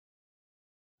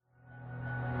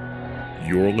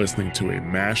you're listening to a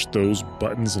Mash Those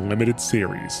Buttons limited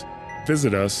series.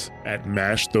 Visit us at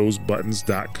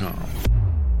mashthosebuttons.com.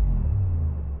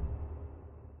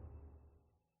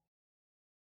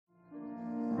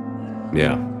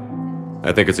 Yeah.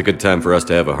 I think it's a good time for us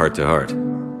to have a heart-to-heart.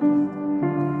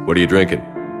 What are you drinking?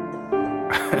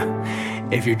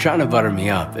 If you're trying to butter me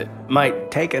up, it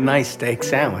might take a nice steak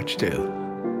sandwich,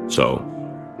 too. So?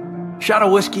 Shot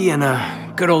of whiskey and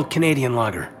a good old Canadian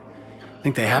lager.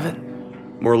 Think they have it?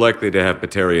 More likely to have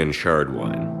Batarian Shard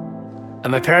wine. At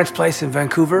my parents' place in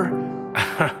Vancouver,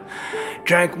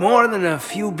 drank more than a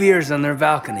few beers on their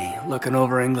balcony, looking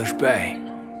over English Bay.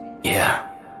 Yeah.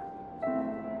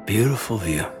 Beautiful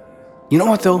view. You know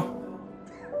what, though?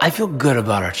 I feel good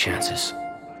about our chances.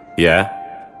 Yeah?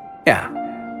 Yeah.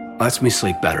 Lets me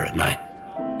sleep better at night.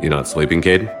 You not sleeping,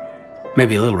 Caden?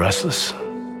 Maybe a little restless.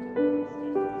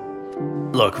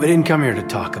 Look, we didn't come here to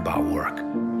talk about work.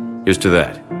 Here's to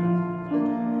that.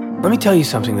 Let me tell you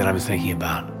something that I've been thinking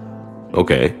about.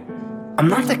 Okay. I'm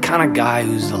not the kind of guy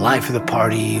who's the life of the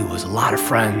party, who has a lot of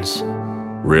friends.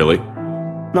 Really?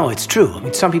 No, it's true. I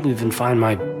mean, some people even find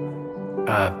my,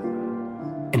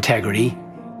 integrity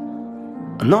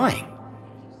annoying.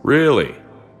 Really?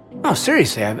 No,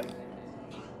 seriously,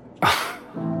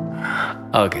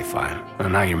 Okay, fine. Well,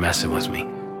 now you're messing with me.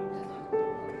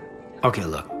 Okay,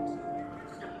 look.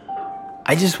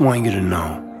 I just want you to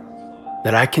know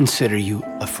that I consider you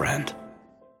a friend.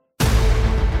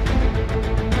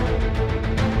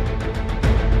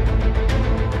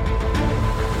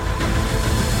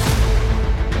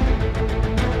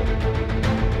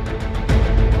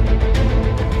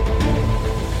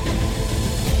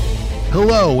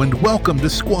 Hello and welcome to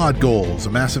Squad Goals, a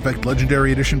Mass Effect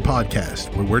Legendary Edition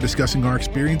podcast, where we're discussing our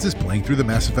experiences playing through the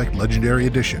Mass Effect Legendary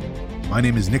Edition. My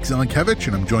name is Nick Zelenkevich,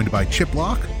 and I'm joined by Chip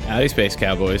Locke. Howdy, Space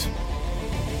Cowboys.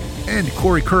 And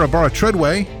Corey Kurabara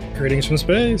Treadway. Greetings from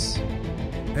space.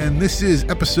 And this is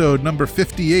episode number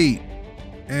 58.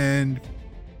 And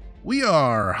we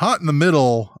are hot in the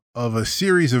middle of a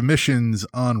series of missions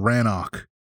on Rannoch,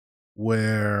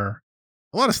 where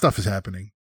a lot of stuff is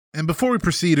happening. And before we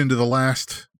proceed into the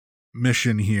last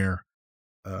mission here,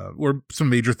 where some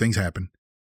major things happen,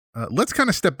 let's kind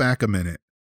of step back a minute,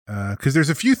 because there's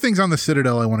a few things on the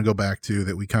Citadel I want to go back to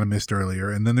that we kind of missed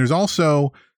earlier. And then there's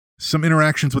also some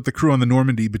interactions with the crew on the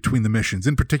Normandy between the missions,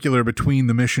 in particular between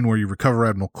the mission where you recover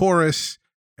Admiral Chorus,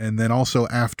 and then also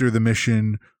after the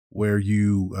mission where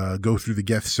you go through the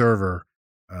Geth server.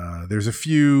 There's a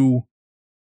few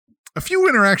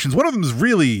interactions. One of them is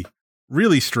really,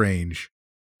 really strange.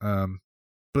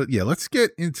 But yeah, let's get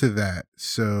into that.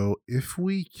 So if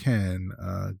we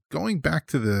can, going back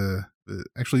to the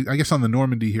actually, I guess on the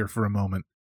Normandy here for a moment,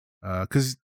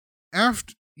 cause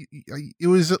after it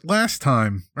was last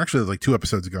time, actually like 2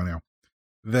 episodes ago now,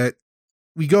 that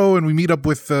we go and we meet up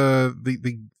with,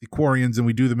 the Quarians and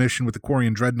we do the mission with the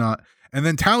Quarian Dreadnought. And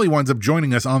then Tali winds up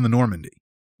joining us on the Normandy,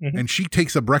 and she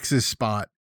takes up Rex's spot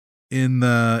in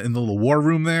the little war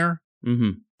room there.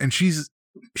 Mm-hmm. And she's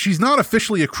not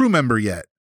officially a crew member yet,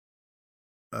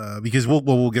 because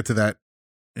we'll get to that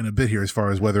in a bit here as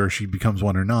far as whether she becomes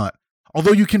one or not.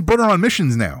 Although you can put her on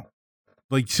missions now,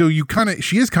 like, so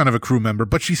she is kind of a crew member,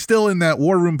 but she's still in that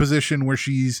war room position where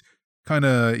she's kind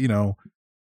of,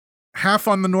 half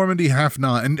on the Normandy, half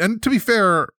not. And to be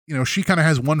fair, she kind of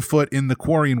has one foot in the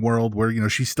Quarian world where,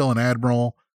 she's still an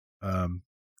admiral.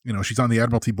 She's on the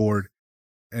Admiralty board,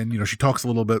 and, she talks a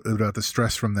little bit about the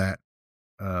stress from that.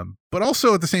 But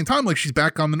also at the same time, like, she's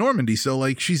back on the Normandy. So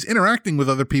like she's interacting with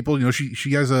other people,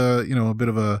 she has a bit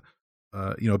of a,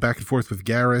 back and forth with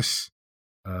Garrus.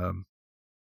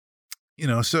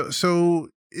 So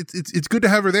it's good to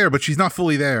have her there, but she's not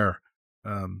fully there.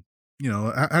 How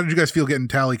did you guys feel getting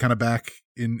Tali kind of back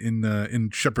in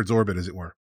Shepard's orbit, as it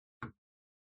were?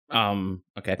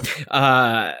 Okay.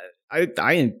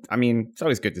 I mean, it's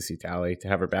always good to see Tali, to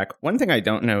have her back. One thing I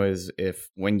don't know is if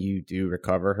when you do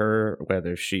recover her,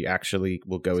 whether she actually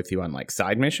will go with you on like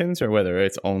side missions or whether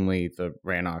it's only the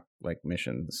Rannoch like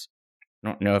missions. I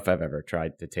don't know if I've ever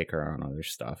tried to take her on other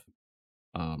stuff.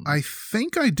 I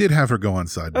think I did have her go on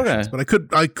side missions, but I could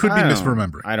be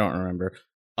misremembering. I don't remember.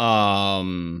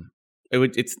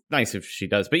 It's nice if she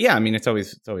does, but yeah, I mean, it's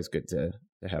always good to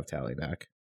have Tali back.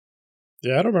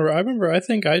 Yeah, I don't remember. I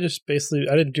think I just basically,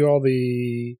 I didn't do all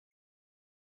the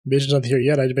missions on here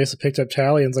yet. I basically picked up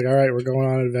Tali and was like, all right, we're going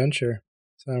on an adventure.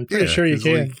 So I'm pretty sure you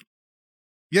can. Like,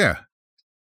 yeah.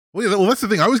 Well, that's the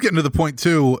thing. I was getting to the point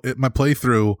too at my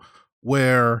playthrough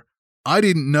where I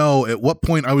didn't know at what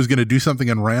point I was going to do something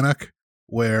in Rannoch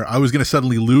where I was going to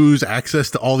suddenly lose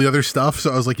access to all the other stuff.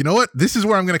 So I was like, you know what? This is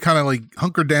where I'm going to kind of like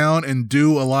hunker down and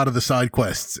do a lot of the side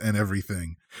quests and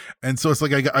everything. And so it's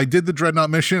like I did the Dreadnought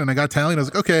mission and I got Tally and I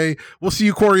was like, okay, we'll see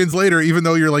you Quarians later, even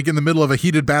though you're like in the middle of a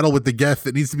heated battle with the Geth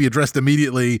that needs to be addressed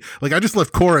immediately. Like I just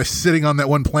left Chorus sitting on that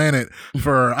one planet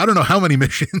for I don't know how many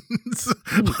missions.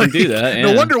 Like, do that. Yeah.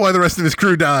 No wonder why the rest of his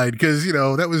crew died, because you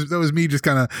know that was me just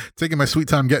kind of taking my sweet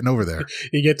time getting over there.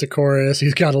 You get to Chorus,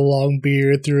 he's got a long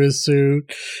beard through his suit.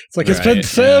 It's like, it's been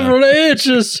several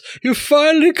ages. You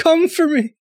finally come for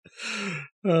me.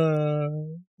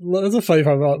 That's a funny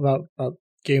part about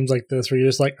games like this where you're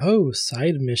just like, oh,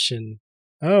 side mission.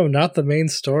 Oh, not the main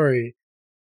story.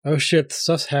 Oh shit,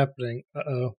 stuff's happening.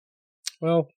 Uh-oh.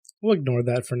 Well, we'll ignore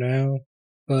that for now.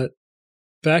 But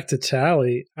back to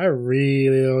Tally, I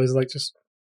really always like just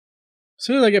as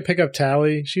soon as I pick up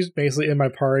Tally, she's basically in my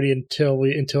party until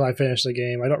I finish the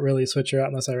game. I don't really switch her out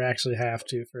unless I actually have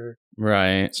to for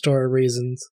story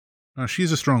reasons.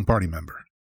 She's a strong party member.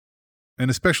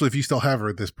 And especially if you still have her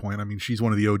at this point, I mean, she's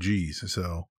one of the OGs,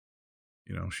 so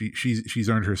you know, she's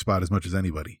earned her spot as much as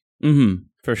anybody. Mm-hmm.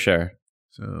 For sure.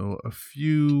 So a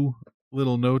few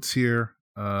little notes here.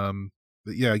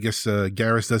 But yeah, I guess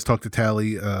Garrus does talk to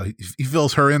Tally. He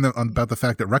fills her in about the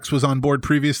fact that Rex was on board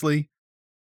previously.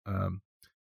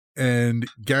 And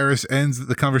Garrus ends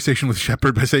the conversation with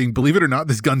Shepard by saying, "Believe it or not,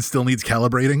 this gun still needs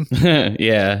calibrating."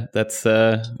 Yeah, that's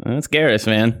Garrus,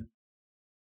 man.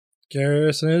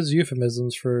 Garrus and his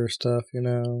euphemisms for stuff, you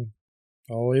know,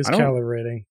 always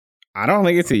calibrating. I don't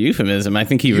think it's a euphemism. I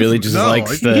think he really just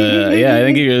likes the. I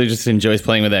think he really just enjoys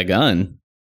playing with that gun.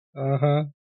 Uh-huh.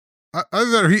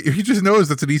 Either he just knows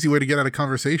that's an easy way to get out of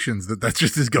conversations. That's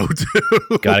just his go-to.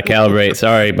 Gotta calibrate.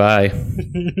 Sorry, bye.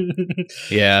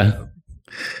 Yeah.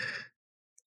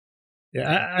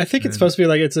 Yeah, I think it's supposed to be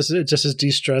like it's just his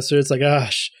de-stressor. It's like,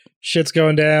 shit's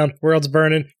going down, world's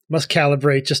burning, must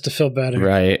calibrate just to feel better.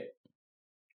 Right.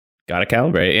 Gotta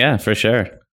calibrate, yeah, for sure.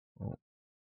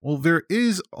 Well, there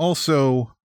is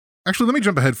also... Actually, let me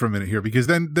jump ahead for a minute here, because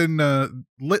then a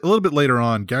little bit later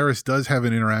on, Garrus does have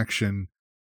an interaction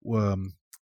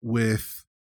with,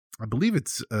 I believe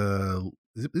it's,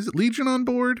 is it Legion on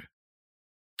board?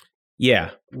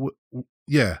 Yeah.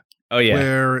 Yeah. Oh, yeah.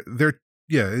 Where they're,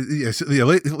 so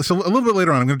a little bit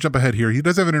later on, I'm going to jump ahead here. He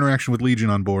does have an interaction with Legion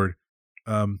on board,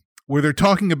 where they're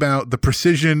talking about the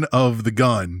precision of the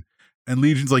gun. And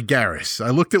Legion's like, Garrus, I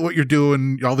looked at what you're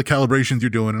doing, all the calibrations you're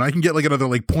doing, and I can get like another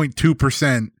like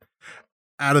 0.2%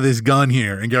 out of this gun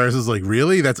here. And Garrus is like,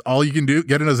 really? That's all you can do?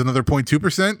 Get it as another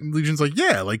 0.2%? And Legion's like,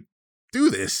 yeah, like,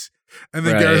 do this. And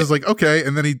then Garrus is like, okay.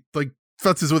 And then he like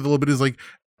futzes with it a little bit. He's like,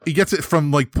 he gets it from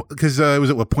like, because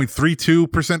was it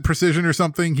 0.32% precision or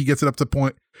something? He gets it up to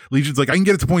point. Legion's like, I can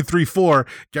get it to 0.34.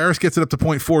 Garrus gets it up to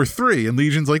 0.43. And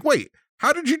Legion's like, wait,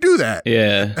 how did you do that?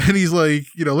 Yeah. And he's like,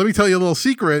 let me tell you a little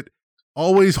secret.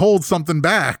 Always hold something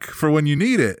back for when you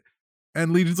need it.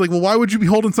 And Legion's like, well, why would you be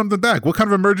holding something back? What kind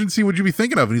of emergency would you be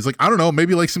thinking of? And he's like, I don't know,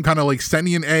 maybe like some kind of like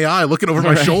sentient AI looking over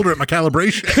my shoulder at my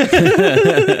calibration.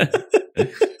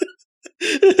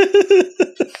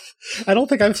 I don't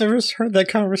think I've ever heard that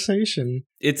conversation.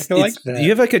 It's like that.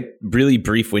 You have like a really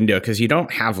brief window because you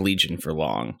don't have Legion for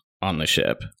long on the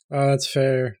ship. Oh, that's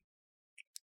fair.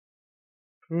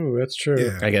 Ooh, that's true.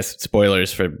 Yeah. I guess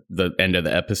spoilers for the end of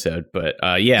the episode, but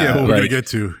yeah, what we're gonna get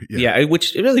to. Yeah,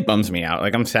 which it really bums me out.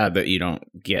 Like, I'm sad that you don't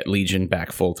get Legion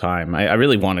back full time. I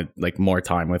really wanted like more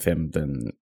time with him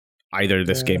than either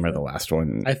this game or the last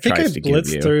one. I think I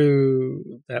blitzed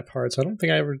through that part, so I don't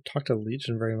think I ever talked to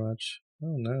Legion very much.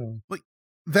 Oh no, like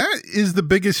that is the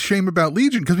biggest shame about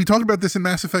Legion, because we talked about this in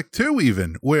Mass Effect 2,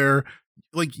 even where.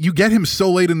 Like, you get him so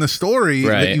late in the story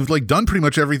that you've like done pretty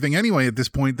much everything anyway at this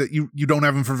point that you don't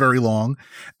have him for very long.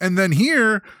 And then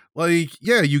here, like,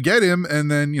 yeah, you get him, and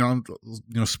then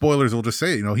spoilers will just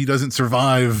say, he doesn't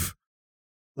survive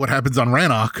what happens on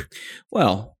Rannoch.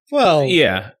 Well,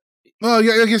 yeah. Well,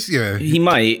 yeah, I guess, yeah. He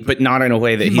might, but not in a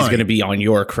way that he's going to be on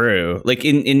your crew. Like,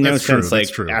 in no sense, like,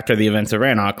 after the events of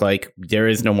Rannoch, like, there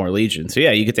is no more Legion. So,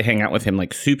 yeah, you get to hang out with him,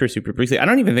 like, super, super briefly. I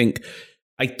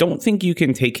don't think you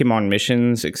can take him on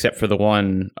missions except for the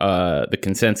one, the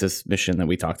consensus mission that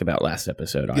we talked about last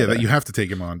episode. Yeah, that you have to take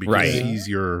him on because he's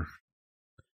your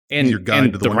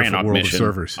guide to the wonderful world mission, of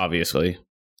servers, obviously.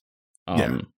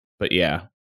 But yeah.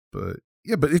 But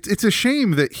it's a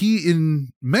shame that he,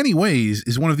 in many ways,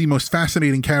 is one of the most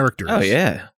fascinating characters. Oh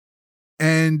yeah,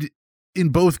 and in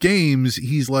both games,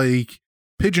 he's like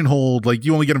pigeonholed, like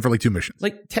you only get him for like 2 missions.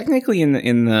 Like technically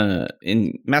in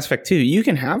Mass Effect 2, you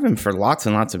can have him for lots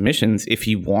and lots of missions if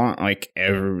you want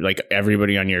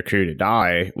everybody on your crew to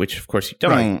die, which of course you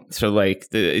don't. Right. So like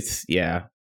it's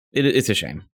a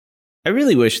shame. I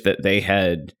really wish that they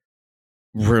had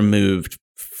removed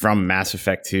from Mass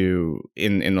Effect 2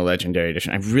 in the Legendary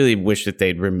Edition. I really wish that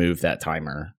they'd removed that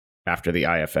timer after the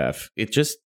IFF. It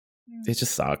just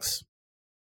sucks.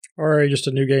 Or just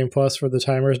a new game plus where the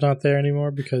timer is not there anymore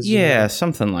because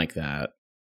something like that.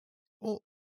 Well,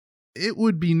 it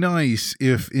would be nice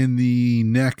if in the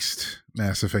next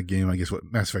Mass Effect game, I guess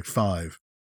Mass Effect 5,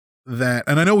 that,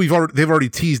 and I know they've already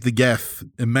teased the Geth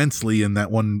immensely in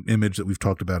that one image that we've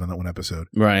talked about in that one episode.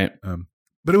 Right.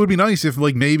 But it would be nice if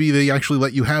like maybe they actually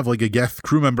let you have like a Geth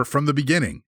crew member from the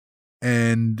beginning,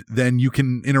 and then you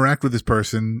can interact with this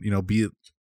person, be it,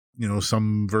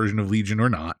 some version of Legion or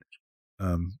not.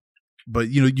 But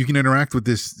you can interact with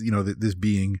this, this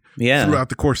being throughout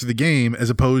the course of the game, as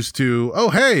opposed to, oh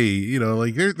hey,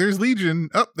 like there's Legion.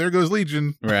 Oh, there goes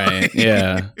Legion. Right.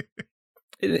 Yeah.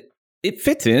 It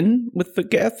fits in with the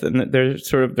Geth and their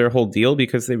sort of their whole deal,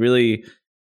 because they really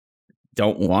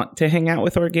don't want to hang out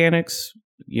with organics.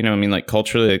 Like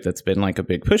culturally, like that's been like a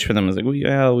big push for them. It's like,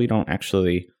 we don't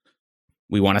actually.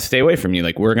 We want to stay away from you.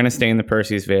 Like, we're going to stay in the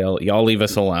Perseus Vale. Y'all leave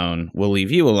us alone. We'll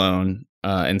leave you alone.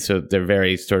 And so they're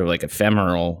very sort of like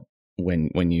ephemeral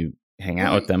when you hang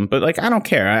out with them. But like, I don't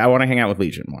care. I want to hang out with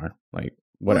Legion more. Like,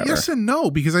 whatever. Well, yes and no,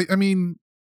 because I mean,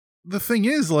 the thing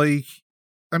is, like,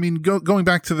 going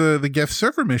back to the Geth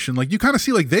server mission, like you kind of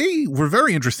see like they were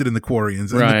very interested in the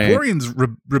Quarians, and right. The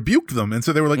Quarians rebuked them, and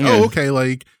so they were like, "Oh, okay,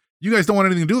 like you guys don't want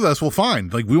anything to do with us. Well, fine.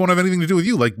 Like we won't have anything to do with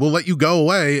you. Like we'll let you go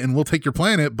away, and we'll take your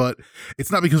planet, but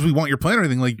it's not because we want your planet or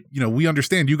anything. Like we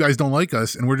understand you guys don't like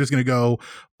us, and we're just gonna go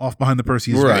off behind the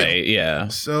Perseus Vale." Right? Yeah.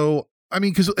 So. I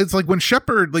mean, because it's like when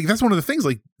Shepard, like that's one of the things,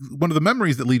 like one of the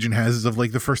memories that Legion has is of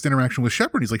like the first interaction with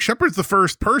Shepard. He's like, Shepard's the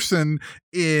first person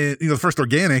in, the first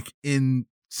organic in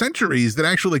centuries that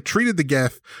actually like treated the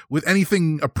Geth with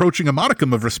anything approaching a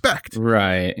modicum of respect.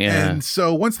 Right. Yeah. And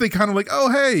so once they kind of like, oh,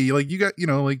 hey, like you got,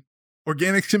 like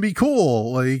organics can be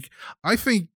cool. Like I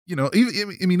think,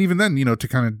 even then, to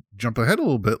kind of jump ahead a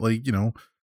little bit, like,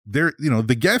 they're,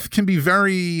 the Geth can be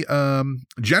very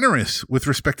generous with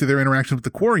respect to their interaction with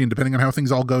the Quarian, depending on how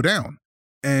things all go down.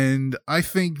 And I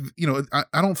think,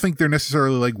 I don't think they're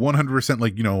necessarily like 100%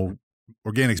 like,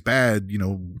 organics bad.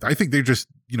 I think they're just,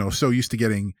 so used to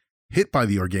getting hit by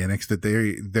the organics that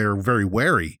they're very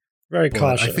wary. Very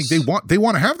cautious. I think they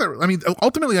want to have that. I mean,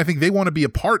 ultimately, I think they want to be a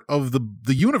part of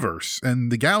the universe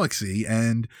and the galaxy,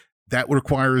 and that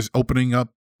requires opening up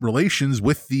relations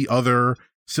with the other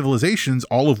civilizations,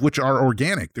 all of which are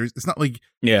organic. It's not like,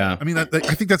 yeah. I mean, I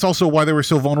think that's also why they were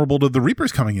so vulnerable to the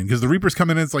Reapers coming in, because the Reapers come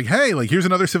in and it's like, hey, like here's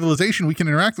another civilization we can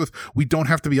interact with. We don't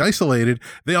have to be isolated.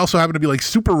 They also happen to be like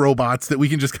super robots that we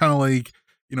can just kind of like,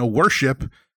 worship,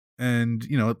 and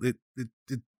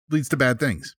it leads to bad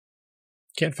things.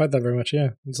 Can't fight that very much.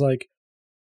 Yeah, it's like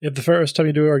if the first time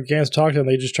you do organics talk to them,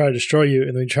 they just try to destroy you,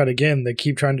 and then you try it again, they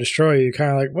keep trying to destroy you.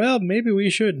 Kind of like, well, maybe we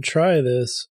shouldn't try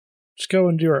this. Just go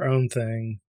and do our own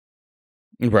thing.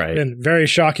 Right. And very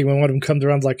shocking when one of them comes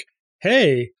around and is like,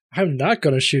 hey, I'm not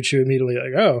going to shoot you immediately.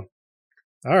 Like, oh,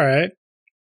 all right.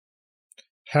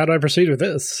 How do I proceed with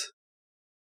this?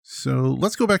 So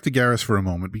let's go back to Garrus for a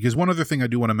moment, because one other thing I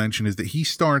do want to mention is that he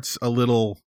starts a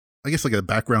little, I guess like a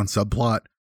background subplot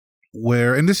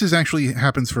where, and this is actually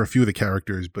happens for a few of the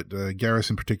characters, but Garrus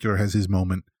in particular has his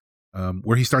moment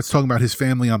where he starts talking about his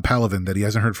family on Palaven, that he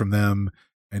hasn't heard from them.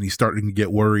 And he's starting to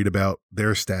get worried about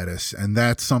their status. And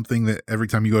that's something that every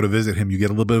time you go to visit him, you get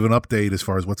a little bit of an update as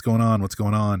far as what's going on.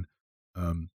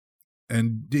 And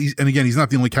again, he's not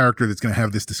the only character that's going to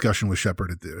have this discussion with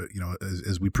Shepard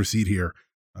as we proceed here.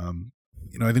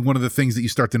 I think one of the things that you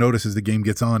start to notice as the game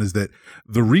gets on is that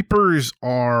the Reapers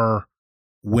are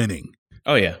winning.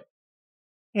 Oh yeah.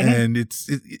 Mm-hmm. And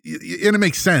it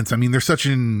makes sense. I mean, they're such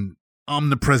an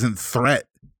omnipresent threat,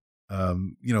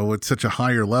 at such a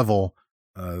higher level.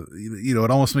 It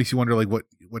almost makes you wonder like what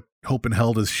hope in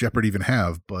hell does Shepard even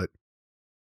have, but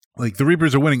like the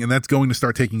Reapers are winning, and that's going to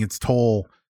start taking its toll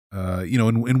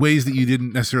in ways that you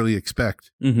didn't necessarily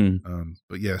expect. Mm-hmm.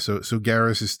 But yeah, so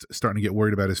Garrus is starting to get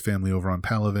worried about his family over on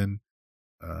Palaven.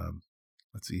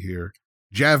 Let's see here.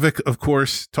 Javik, of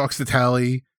course, talks to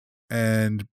Tali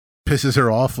and pisses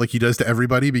her off like he does to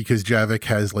everybody, because Javik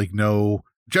has like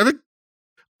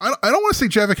I don't want to say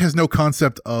Javik has no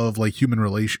concept of like human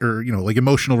relation or, like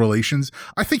emotional relations.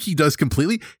 I think he does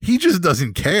completely. He just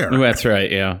doesn't care. That's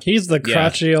right. Yeah. He's the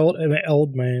crotchety old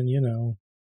man,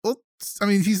 Well, I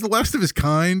mean, he's the last of his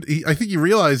kind. I think he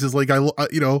realizes like, I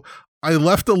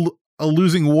left a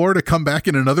losing war to come back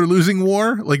in another losing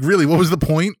war. Like really, what was the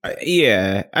point?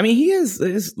 Yeah. I mean, he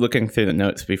is looking through the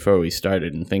notes before we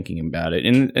started and thinking about it.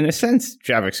 In a sense,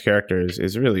 Javik's character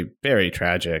is really very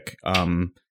tragic.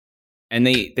 And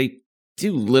they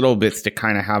do little bits to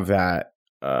kind of have that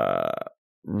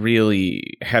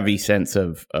really heavy sense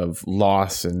of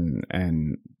loss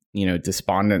and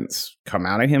despondence come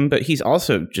out of him, but he's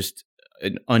also just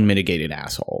an unmitigated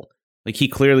asshole. Like he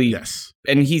clearly, Yes.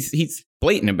 and he's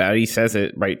blatant about it. He says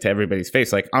it right to everybody's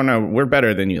face. Like, oh no, we're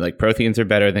better than you. Like Protheans are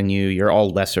better than you. You're all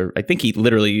lesser. I think he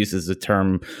literally uses the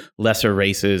term lesser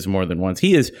races more than once.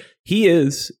 He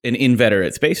is an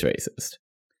inveterate space racist.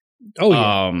 Oh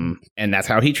yeah. And that's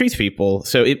how he treats people.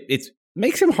 So it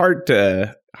makes him hard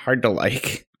to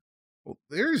like. Well,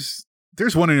 there's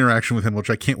one interaction with him which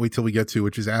I can't wait till we get to,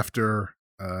 which is after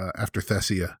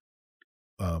Thessia,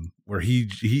 where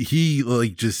he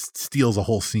like just steals a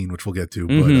whole scene, which we'll get to.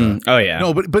 But oh yeah,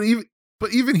 no, but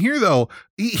even here though,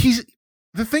 he's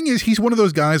the thing is he's one of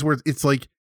those guys where it's like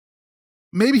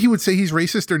maybe he would say he's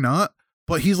racist or not.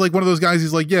 But he's like one of those guys.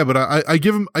 He's like, yeah, but I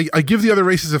give the other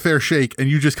races a fair shake, and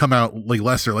you just come out like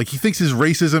lesser. Like he thinks his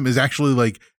racism is actually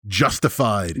like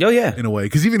justified. Oh yeah, in a way.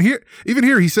 Because even here,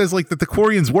 he says like that the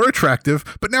Quarians were attractive,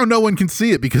 but now no one can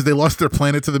see it because they lost their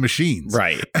planet to the machines.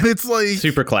 Right, and it's like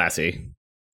super classy.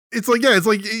 It's like it's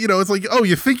like it's like oh,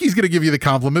 you think he's gonna give you the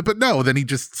compliment, but no, then he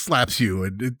just slaps you,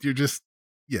 and you're just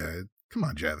come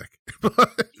on, Javik.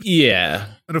 Yeah,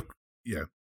 and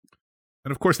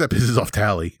of course that pisses off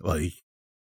Tally. Like.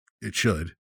 It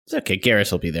should. It's okay.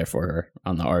 Garrus will be there for her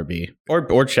on the RB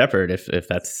or Shepard if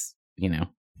that's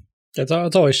It's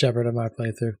always Shepard in my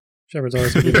playthrough. Shepard's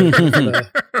always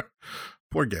there.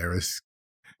 Poor Garrus.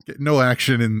 Get no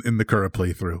action in the current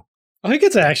playthrough. Oh, he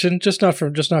gets action, just not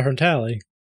from Tally.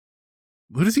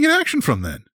 Who does he get action from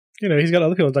then? He's got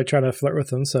other people like trying to flirt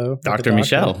with him. So Dr.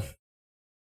 Michelle.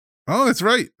 Oh, that's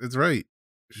right.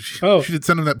 She did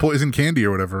send him that poison candy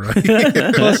or whatever, right?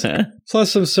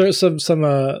 plus some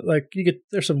like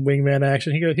there's some wingman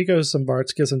action. He goes some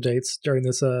Barts, gives some dates during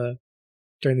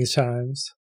these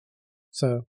times.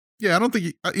 So yeah, I don't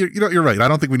think you're right. I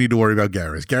don't think we need to worry about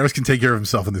Garrus. Garrus can take care of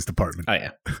himself in this department. Oh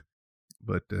yeah.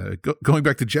 But going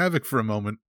back to Javik for a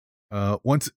moment,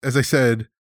 once as I said,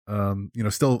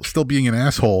 still being an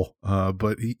asshole,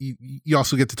 but you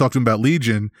also get to talk to him about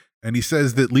Legion. And he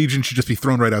says that Legion should just be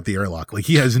thrown right out the airlock. Like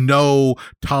he has no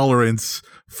tolerance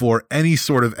for any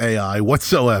sort of AI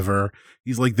whatsoever.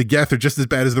 He's like the Geth are just as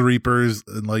bad as the Reapers,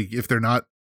 and like if they're not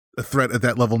a threat at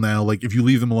that level now, like if you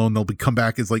leave them alone, they'll come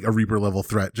back as like a Reaper level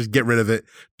threat. Just get rid of it.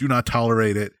 Do not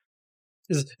tolerate it.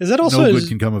 Is that also no good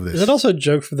can come of this? Is that also a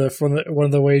joke for one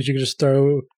of the ways you could just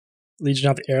throw Legion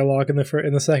out the airlock in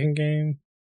the second game?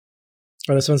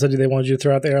 Or someone said they wanted you to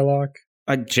throw out the airlock?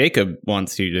 Jacob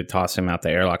wants you to toss him out the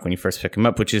airlock when you first pick him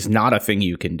up, which is not a thing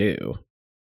you can do.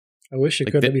 I wish you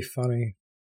could. That'd be funny.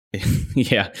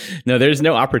 Yeah. No, there's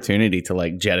no opportunity to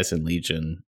like jettison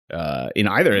Legion in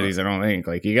either of these. I don't think.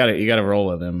 Like you got to roll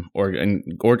with him,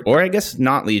 or I guess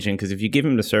not Legion, because if you give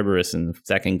him to Cerberus in the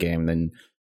second game, then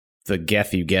the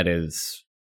Geth you get is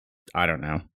I don't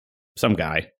know, some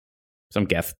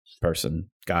Geth person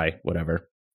guy, whatever.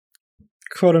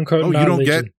 Quote unquote. Oh, you don't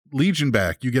get Legion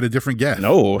back. You get a different Geth.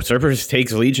 No, Cerberus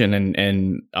takes Legion,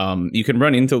 and you can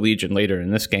run into Legion later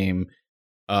in this game,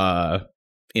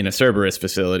 in a Cerberus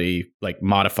facility, like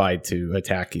modified to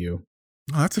attack you.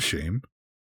 Oh, that's a shame.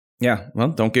 Yeah, well,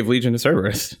 don't give Legion to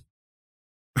Cerberus.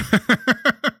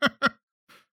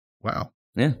 Wow.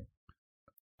 Yeah.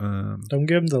 Don't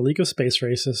give him the League of Space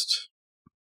Racist.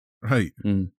 Right.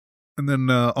 And then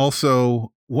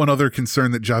also one other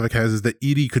concern that Javik has is that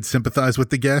EDI could sympathize with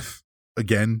the Geth.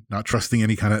 Again, not trusting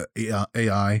any kind of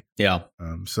AI. Yeah.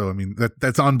 So I mean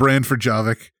that's on brand for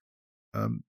Javik.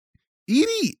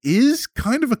 EDI is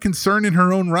kind of a concern in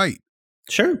her own right.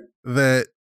 Sure. That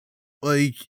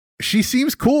like she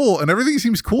seems cool and everything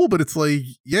seems cool, but it's like,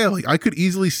 yeah, like I could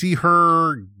easily see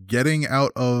her getting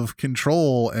out of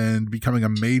control and becoming a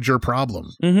major problem.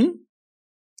 Mm-hmm.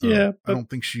 Yeah. I don't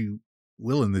think she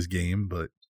will in this game, but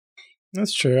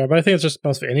that's true. But I think it's just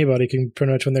most anybody can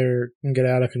pretty much when they can get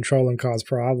out of control and cause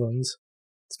problems,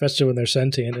 especially when they're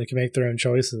sentient and can make their own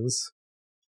choices.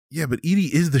 Yeah, but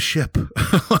EDI is the ship.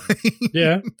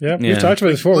 Yeah. We've talked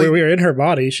about it before. We are in her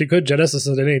body. She could Genesis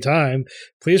at any time.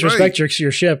 Please respect your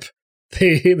ship.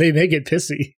 They may get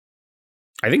pissy.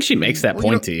 I think she makes that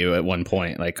point to you at one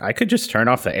point. Like, I could just turn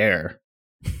off the air.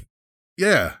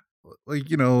 Yeah. Like,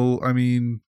 I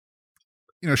mean,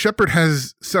 Shepard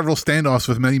has several standoffs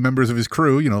with many members of his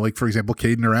crew, like, for example,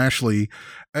 Caden or Ashley.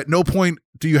 At no point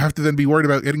do you have to then be worried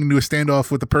about getting into a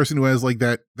standoff with the person who has, like,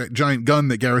 that giant gun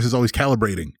that Garrus is always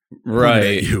calibrating.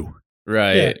 Right.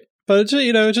 Right. Yeah. But,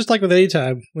 just like with any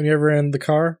time, when you're ever in the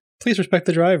car, please respect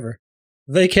the driver.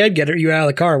 They can get you out of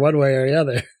the car one way or the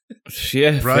other.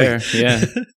 Yeah, right. Fair. Yeah.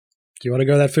 you want to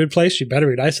go to that food place? You better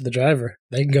be nice to the driver.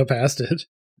 They can go past it.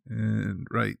 And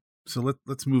right. So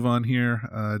let's move on here.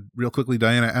 Real quickly,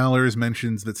 Diana Allers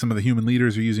mentions that some of the human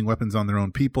leaders are using weapons on their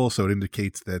own people, so it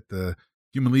indicates that the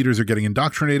human leaders are getting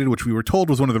indoctrinated, which we were told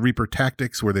was one of the Reaper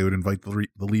tactics, where they would invite the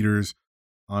leaders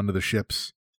onto the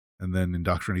ships and then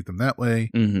indoctrinate them that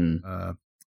way. Mm-hmm.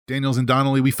 Daniels and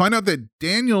Donnelly. We find out that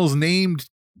Daniels named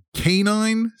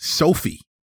Canine Sophie.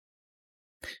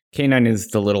 Canine is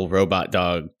the little robot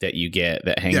dog that you get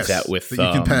that hangs out with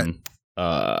that you can pet.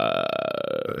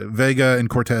 Vega and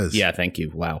Cortez. Yeah, thank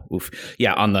you. Wow. Oof.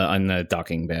 Yeah, on the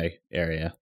docking bay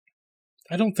area.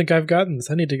 I don't think I've gotten this.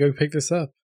 I need to go pick this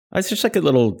up. It's just like a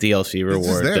little DLC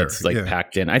reward that's like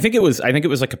packed in. I think it was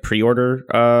like a pre-order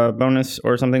bonus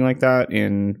or something like that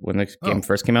in when the game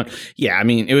first came out. Yeah, I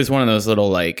mean, it was one of those little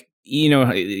like, you know,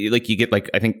 like you get like,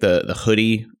 I think the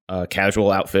hoodie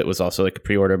casual outfit was also like a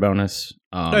pre-order bonus.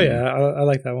 I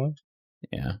like that one.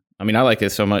 Yeah. I mean, I like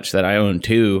it so much that I own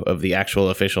 2 of the actual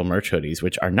official merch hoodies,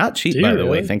 which are not cheap, by the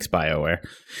way. Thanks, BioWare.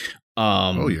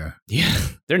 Yeah,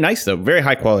 they're nice though. Very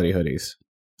high quality hoodies.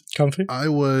 Comfy. I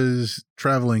was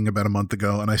traveling about a month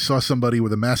ago and I saw somebody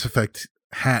with a Mass Effect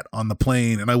hat on the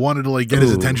plane, and I wanted to like get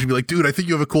his attention and be like, dude, I think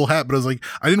you have a cool hat. But I was like,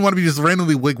 I didn't want to be just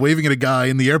randomly like waving at a guy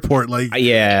in the airport. Like,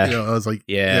 yeah, you know, I was like,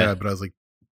 yeah, but I was like,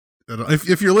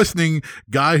 if you're listening,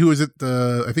 guy who was at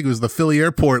the, I think it was the Philly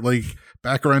airport, like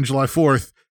back around July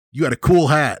 4th, you had a cool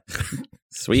hat.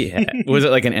 Sweet hat. Was it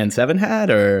like an N7 hat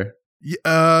or?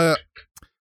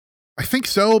 I think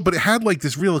so, but it had like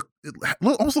this real, it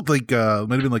almost looked like, might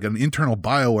have been like an internal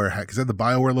BioWare hat because it had the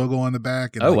BioWare logo on the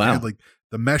back. And wow. It had like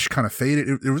the mesh kind of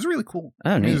faded. It was really cool.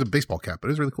 Oh, I mean, it was a baseball cap, but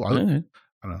it was really cool. I don't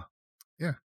know.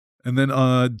 Yeah. And then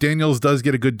Daniels does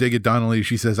get a good dig at Donnelly.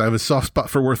 She says, I have a soft spot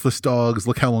for worthless dogs.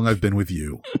 Look how long I've been with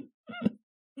you.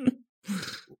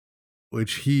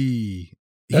 Which he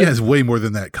has way more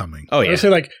than that coming. Oh, yeah. I say,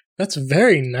 like, that's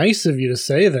very nice of you to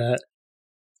say that.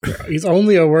 He's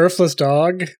only a worthless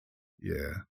dog.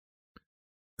 Yeah.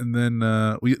 And then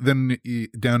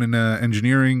down in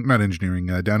engineering, not engineering,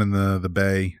 down in the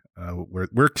bay,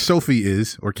 where Sophie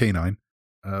is, or K9,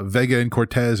 Vega and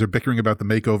Cortez are bickering about the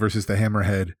Mako versus the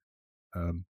Hammerhead.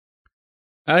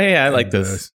 Oh yeah, I like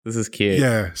this. This is cute.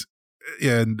 Yeah,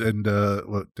 and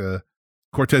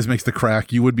Cortez makes the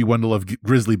crack. You would be one to love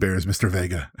grizzly bears, Mr.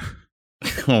 Vega.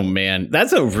 Oh man, that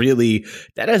is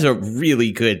a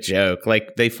really good joke.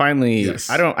 Like they finally,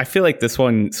 yes. I feel like this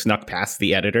one snuck past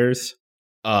the editors.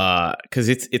 Because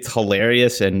it's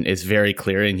hilarious and it's very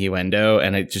clear innuendo,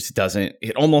 and it just doesn't.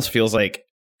 It almost feels like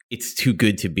it's too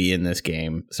good to be in this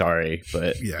game. Sorry,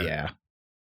 but yeah.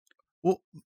 Well,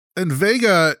 and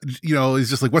Vega, you know, is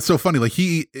just like, what's so funny? Like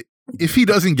if he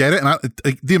doesn't get it,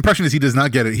 and the impression is he does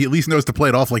not get it. He at least knows to play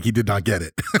it off like he did not get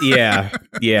it. Yeah.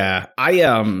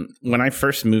 I when I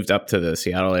first moved up to the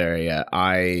Seattle area,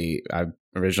 I'm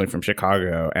originally from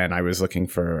Chicago, and I was looking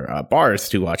for bars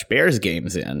to watch Bears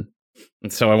games in.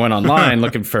 And so I went online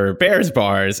looking for Bears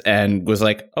bars and was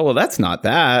like, oh, well, that's not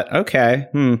that. Okay.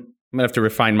 I'm going to have to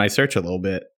refine my search a little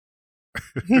bit.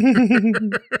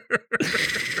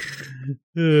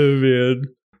 Oh, man.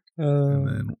 And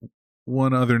then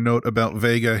one other note about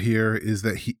Vega here is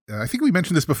that I think we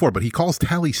mentioned this before, but he calls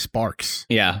Tally Sparks.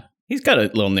 Yeah. He's got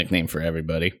a little nickname for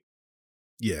everybody.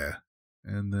 Yeah.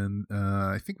 And then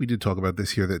I think we did talk about this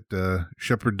here, that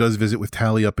Shepard does visit with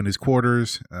Tally up in his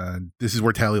quarters. This is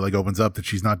where Tally like opens up that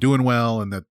she's not doing well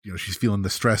and that, you know, she's feeling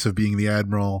the stress of being the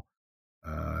admiral.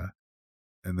 And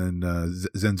then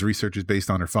Zen's research is based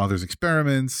on her father's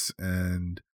experiments.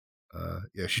 And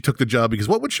she took the job because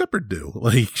what would Shepard do?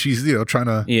 Like she's, you know, trying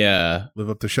to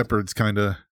live up to Shepard's kind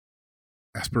of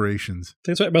aspirations.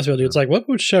 That's what it must be. It's like, what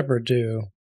would Shepard do?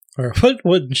 Or what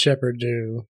wouldn't Shepard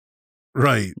do?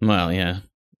 Right. Well, yeah.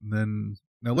 And then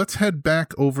now let's head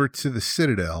back over to the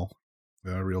Citadel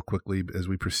real quickly as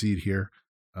we proceed here.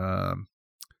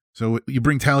 So you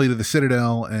bring Tally to the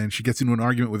Citadel, and she gets into an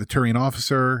argument with a Turian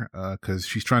officer because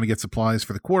she's trying to get supplies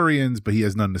for the Quarians, but he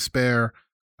has none to spare.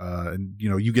 And you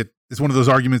know, it's one of those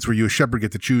arguments where you as Shepard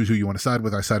get to choose who you want to side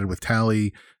with. I sided with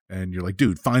Tally, and you're like,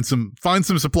 dude, find some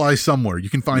supplies somewhere. You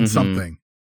can find something.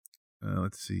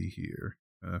 Let's see here.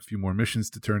 A few more missions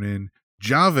to turn in.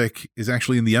 Javik is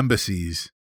actually in the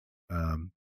embassies,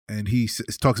 and he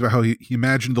talks about how he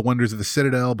imagined the wonders of the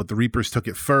Citadel, but the Reapers took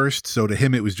it first, so to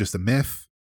him it was just a myth.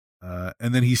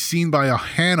 And then he's seen by a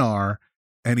Hanar,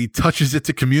 and he touches it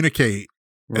to communicate,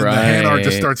 and the Hanar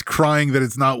just starts crying that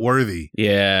it's not worthy.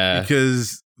 Yeah.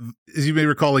 Because, as you may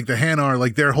recall, like the Hanar,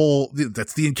 like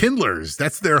that's the Enkindlers.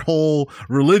 That's their whole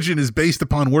religion is based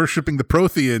upon worshiping the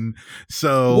Prothean.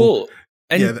 So... Well,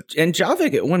 And Yeah, and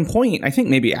Javik at one point, I think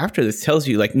maybe after this, tells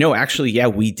you like, no, actually, yeah,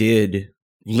 we did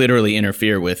literally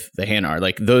interfere with the Hanar.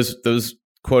 Like those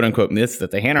quote unquote myths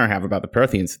that the Hanar have about the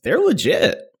Protheans, they're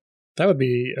legit. That would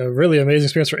be a really amazing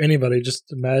experience for anybody. Just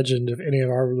imagine if any of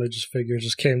our religious figures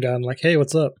just came down like, hey,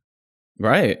 what's up?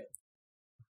 Right.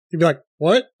 You'd be like,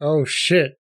 what? Oh,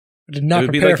 shit. I did not It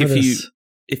would be prepare like for if this.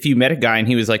 if you met a guy and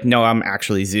he was like, no, I'm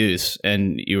actually Zeus.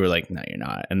 And you were like, no, you're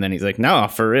not. And then he's like, no,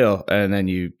 for real. And then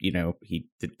he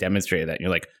demonstrated that. And you're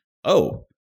like, oh,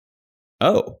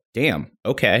 damn.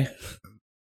 Okay.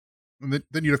 And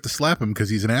then you'd have to slap him because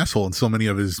he's an asshole in so many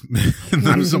of his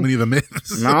so many of the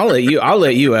myths. No, I'll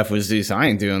let you F with Zeus. I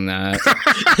ain't doing that.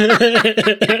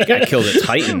 Guy killed a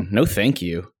Titan. No, thank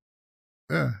you.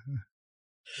 Yeah,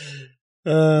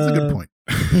 that's a good point.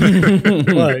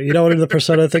 What? You don't want to do the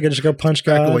Persona thing and just go punch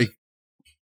Back God? away.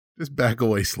 Just back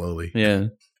away slowly. Yeah.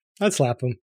 I'd slap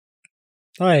him.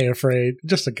 I ain't afraid.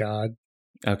 Just a god.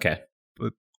 Okay.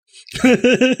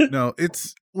 No,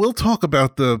 we'll talk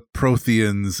about the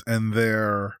Protheans and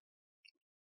their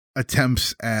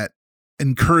attempts at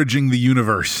encouraging the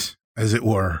universe, as it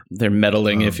were. They're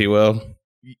meddling, if you will.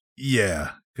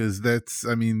 Yeah, because they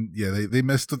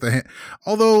messed with the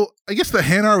although I guess the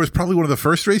Hanar was probably one of the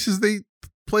first races they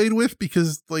played with,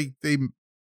 because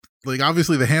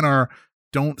obviously the Hanar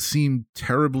don't seem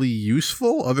terribly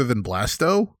useful other than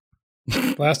Blasto.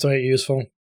 Blasto ain't useful.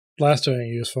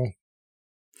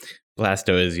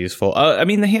 Blasto is useful. I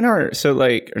mean, the Hanar,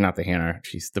 or not the Hanar,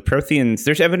 the Protheans,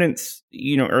 there's evidence,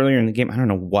 earlier in the game, I don't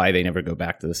know why they never go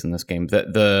back to this in this game,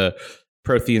 that the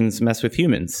Protheans mess with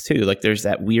humans, too. Like, there's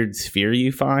that weird sphere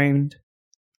you find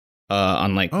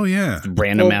on,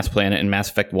 random Mass Planet in Mass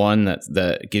Effect 1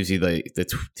 that gives you the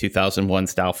 2001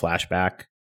 style flashback.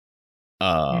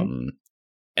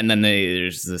 And then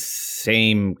there's the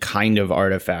same kind of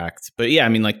artifact. But yeah, I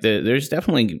mean, there's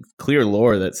definitely clear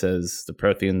lore that says the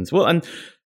Protheans. Well, and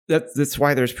that's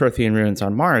why there's Prothean ruins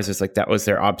on Mars. It's like that was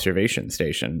their observation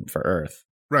station for Earth.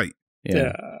 Right.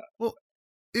 Yeah. Well,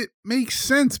 it makes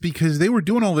sense because they were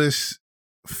doing all this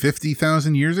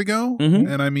 50,000 years ago. Mhm.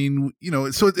 And I mean,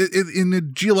 so in a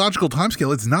geological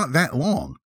timescale, it's not that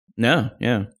long. No,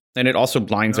 yeah. And it also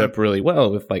lines up really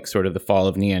well with sort of the fall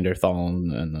of Neanderthal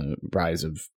and the rise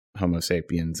of Homo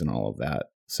sapiens and all of that.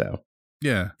 So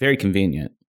Yeah. very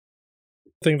convenient.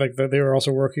 I think that they were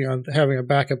also working on having a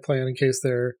backup plan in case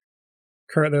their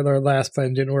last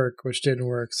plan didn't work, which didn't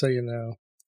work. So,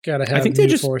 gotta have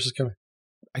new forces coming.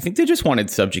 I think they just wanted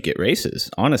subjugate races,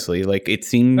 honestly. It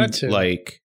seemed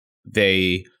like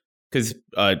because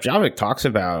Javik talks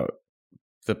about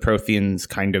the Protheans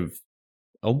kind of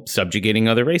subjugating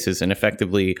other races and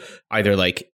effectively either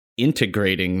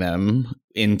integrating them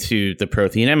into the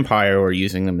Prothean Empire or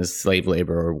using them as slave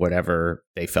labor or whatever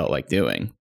they felt like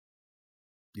doing.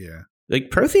 Yeah.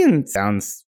 Prothean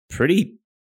sounds pretty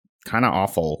kind of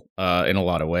awful in a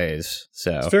lot of ways.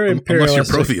 So it's very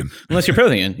imperialistic. Unless you're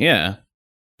Prothean. Yeah.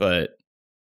 But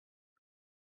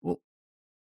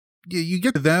yeah, you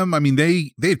get to them. I mean,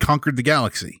 they had conquered the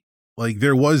galaxy.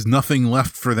 There was nothing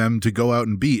left for them to go out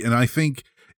and beat. And I think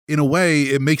in a way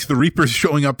it makes the Reapers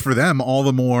showing up for them all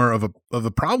the more of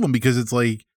a problem, because it's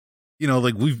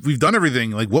we've done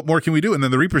everything. What more can we do? And then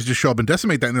the Reapers just show up and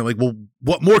decimate that. And they're like, well,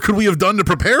 what more could we have done to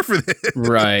prepare for this?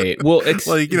 Right. Well, it's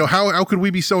how could we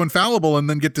be so infallible and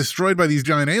then get destroyed by these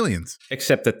giant aliens?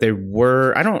 Except that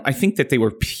I think that they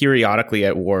were periodically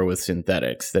at war with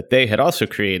synthetics that they had also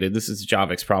created. This is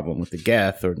Javik's problem with the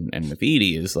Geth and with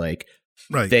EDI is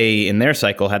right. They, in their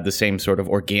cycle, had the same sort of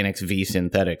organics v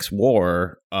synthetics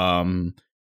war. I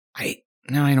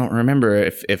don't remember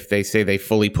if they say they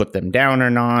fully put them down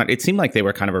or not. It seemed like they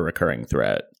were kind of a recurring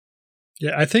threat.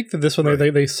 Yeah, I think that this one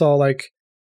they saw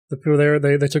the people there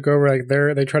they took over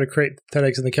they tried to create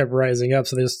synthetics and they kept rising up,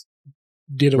 so they just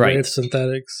did away with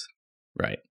synthetics.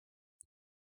 Right.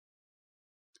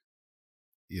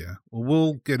 Yeah. Well,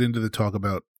 we'll get into the talk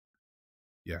about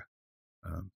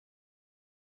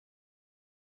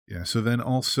so then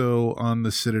also on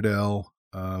the Citadel,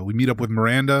 we meet up with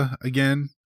Miranda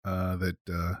again, that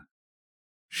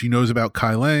she knows about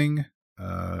Kai Lang,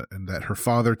 and that her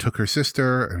father took her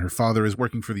sister, and her father is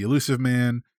working for the Elusive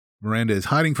Man. Miranda is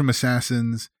hiding from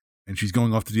assassins, and she's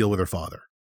going off to deal with her father.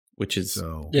 Which is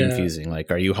confusing.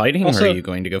 Are you hiding or are you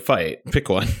going to go fight? Pick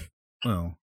one.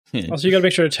 Well. Also, you got to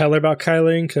make sure to tell her about Kai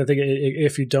Lang, because I think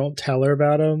if you don't tell her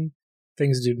about him,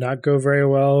 things do not go very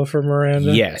well for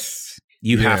Miranda. Yes.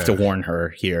 You have to warn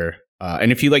her here.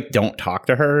 And if you don't talk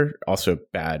to her, also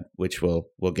bad, which we'll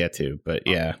get to. But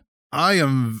yeah. I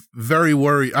am very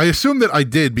worried. I assume that I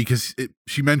did because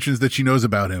she mentions that she knows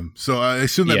about him. So I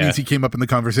assume that means he came up in the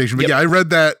conversation. But yeah, I read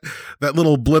that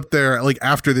little blip there, like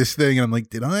after this thing, and I'm like,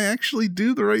 did I actually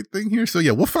do the right thing here? So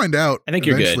yeah, we'll find out. I think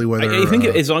you're good. I think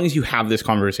as long as you have this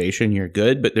conversation, you're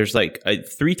good. But there's like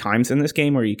 3 times in this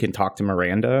game where you can talk to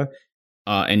Miranda.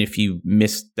 And if you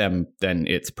miss them, then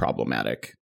it's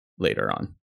problematic later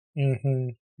on.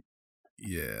 Mm-hmm.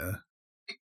 Yeah.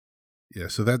 Yeah,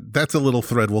 so that's a little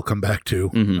thread we'll come back to.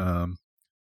 Mm-hmm.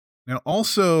 Now,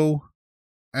 also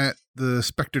at the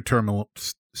Spectre Terminal,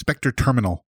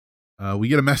 we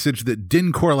get a message that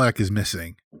Din Korlak is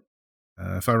missing.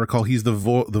 If I recall, he's the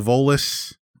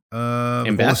Volus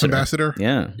ambassador.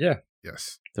 Yeah.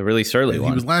 Yes. The really surly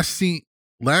one. He was last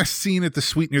seen at the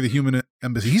suite near the human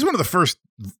embassy. He's one of the first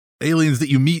aliens that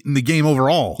you meet in the game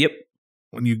overall. Yep.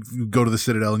 When you go to the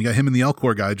Citadel, and you got him and the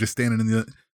Elcor guy just standing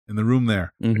in the room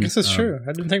there. I guess that's true.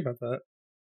 I didn't think about that.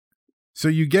 So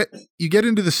you get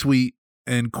into the suite,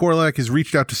 and Korlak has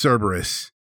reached out to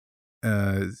Cerberus.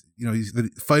 He's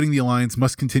fighting the Alliance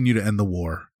must continue to end the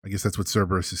war. I guess that's what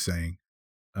Cerberus is saying.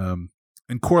 And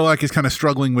Korlak is kind of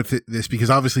struggling with this because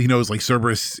obviously he knows like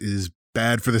Cerberus is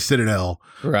bad for the Citadel,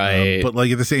 right? But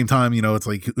like at the same time, it's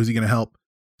like who's he going to help?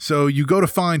 So you go to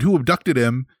find who abducted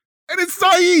him, and it's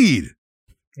Zaid.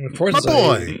 Of course, my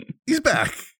boy, he's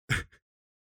back.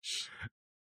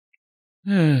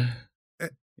 Yeah.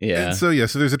 And so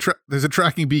there's a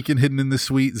tracking beacon hidden in the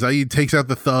suite. Zaid takes out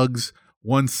the thugs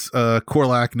once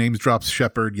Korlak names drops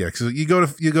Shepard. Yeah, so you go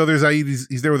there. Zaid,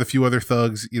 he's there with a few other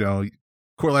thugs.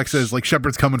 Korlak says like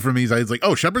Shepard's coming for me. Zaid's like,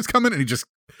 oh, Shepard's coming, and he just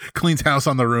cleans house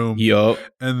on the room. Yup.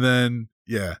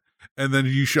 And then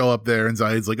you show up there, and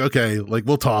Zaid's like, okay, like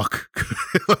we'll talk,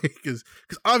 because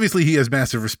obviously he has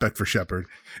massive respect for Shepard,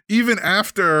 even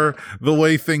after the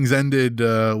way things ended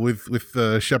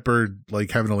with Shepard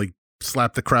like having to like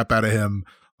slap the crap out of him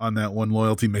on that one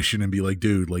loyalty mission and be like,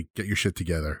 dude, like get your shit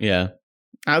together. Yeah,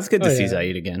 it was good to see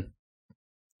Zaid again.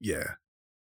 Yeah.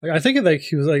 Like I think like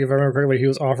he was like, if I remember correctly, he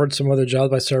was offered some other jobs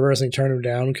by Cerberus and he turned him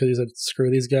down because he said, "Screw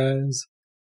these guys."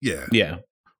 Yeah. Yeah.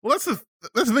 Well, that's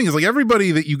the thing is like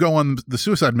everybody that you go on the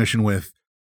suicide mission with,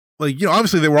 like,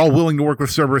 obviously they were all willing to work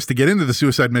with Cerberus to get into the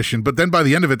suicide mission, but then by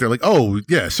the end of it, they're like, oh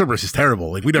yeah, Cerberus is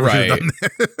terrible. Like we never should have done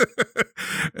that.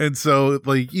 And so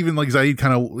like, even like Zaid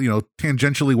kind of,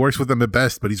 tangentially works with them at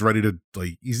best, but he's ready to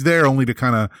like, he's there only to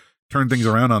kind of turn things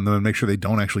around on them and make sure they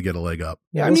don't actually get a leg up.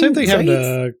 Yeah. I mean, same thing happened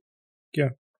to,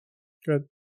 good.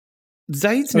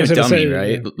 Zaid's no dummy,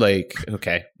 right? Like,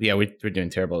 okay, yeah, we're doing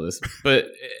terrible at this, but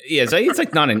yeah, Zaid's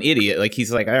like not an idiot. Like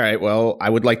he's like, all right, well, I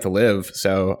would like to live,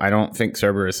 so I don't think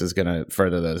Cerberus is going to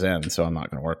further those ends, so I'm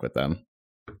not going to work with them.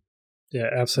 Yeah,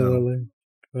 absolutely.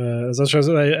 As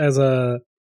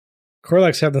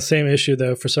Korlak's having the same issue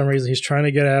though. For some reason, he's trying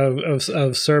to get out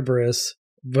of Cerberus,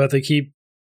 but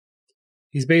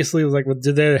he's basically like, well,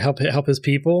 did they help his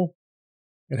people?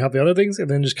 And help the other things, and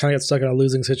then just kind of get stuck in a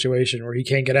losing situation where he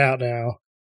can't get out now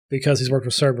because he's worked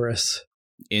with Cerberus.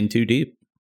 In too deep.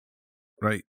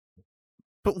 Right.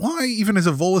 But why, even as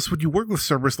a Volus, would you work with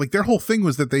Cerberus? Like, their whole thing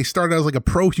was that they started out as like a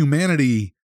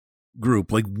pro-humanity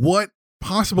group. Like, what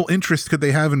possible interest could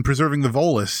they have in preserving the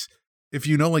Volus if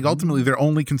like, ultimately their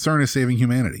only concern is saving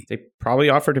humanity? They probably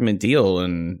offered him a deal,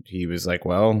 and he was like,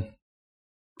 well,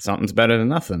 something's better than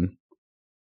nothing.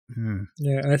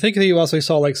 Yeah, and I think he also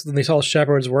saw when they saw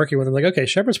Shepard's working with him, like, okay,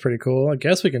 Shepard's pretty cool. I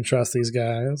guess we can trust these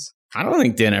guys. I don't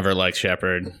think Din ever liked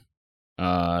Shepard. So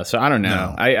I don't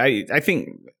know. No. I think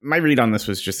my read on this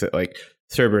was just that like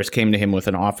Cerberus came to him with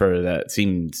an offer that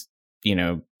seemed,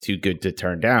 too good to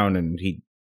turn down, and he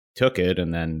took it,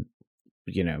 and then,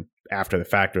 after the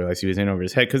fact realized he was in over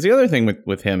his head. Because the other thing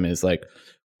with him is like,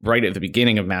 right at the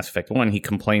beginning of Mass Effect 1, he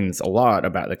complains a lot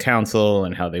about the Council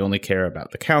and how they only care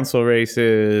about the Council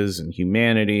races and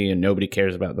humanity, and nobody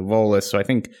cares about the Volus. So I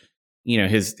think,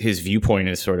 his viewpoint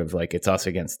is sort of like, it's us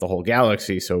against the whole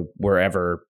galaxy. So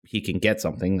wherever he can get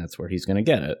something, that's where he's going to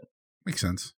get it. Makes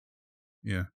sense.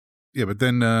 Yeah. Yeah, but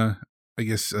then I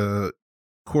guess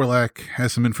Korlak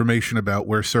has some information about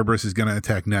where Cerberus is going to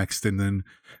attack next, and then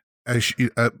as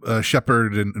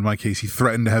Shepard, in my case, he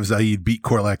threatened to have Zaid beat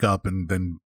Korlak up, and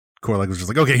then Korlak was just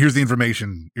like, okay, here's the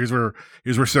information. Here's where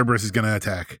Cerberus is going to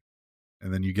attack.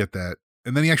 And then you get that.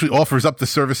 And then he actually offers up the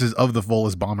services of the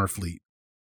Volus bomber fleet.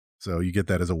 So you get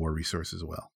that as a war resource as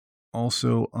well.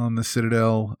 Also on the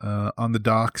Citadel, on the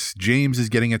docks, James is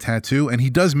getting a tattoo. And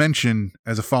he does mention,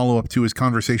 as a follow-up to his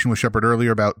conversation with Shepard earlier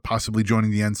about possibly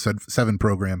joining the N7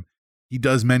 program, he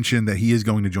does mention that he is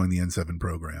going to join the N7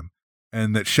 program.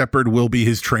 And that Shepard will be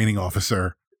his training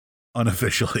officer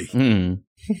unofficially.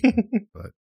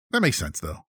 But that makes sense,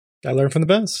 though. I learned from the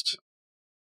best.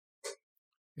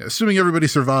 Assuming everybody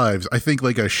survives, I think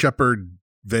like a Shepard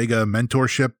Vega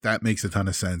mentorship, that makes a ton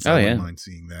of sense. I wouldn't mind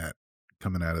seeing that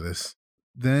coming out of this.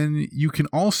 Then you can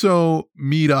also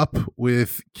meet up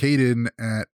with Kaidan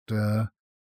at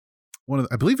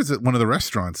I believe it's at one of the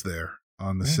restaurants there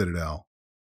on the Citadel.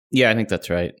 Yeah, I think that's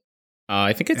right.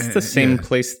 I think it's the same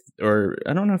place, or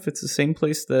I don't know if it's the same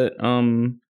place that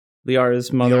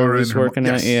Liara's mother was working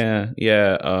at.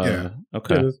 Yeah.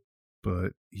 Okay.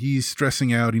 But he's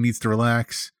stressing out. He needs to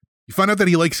relax. You find out that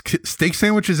he likes steak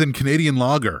sandwiches and Canadian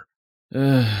lager.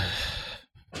 I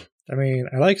mean,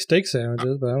 I like steak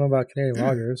sandwiches, but I don't know about Canadian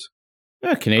lagers.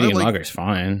 Yeah, Canadian lager's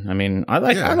fine. I mean, I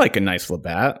like a nice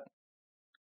Labatt.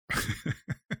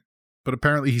 But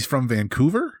apparently he's from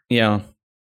Vancouver? Yeah.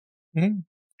 Mm-hmm.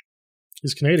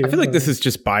 He's Canadian. I feel like this is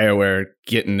just BioWare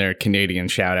getting their Canadian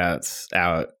shout-outs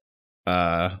out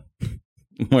more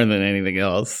than anything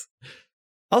else.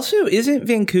 Also, isn't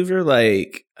Vancouver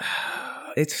like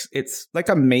it's like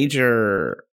a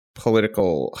major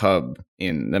political hub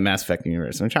in the Mass Effect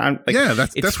universe?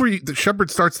 That's where the Shepard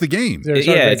starts the game.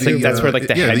 It's like that's where like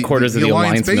the headquarters of the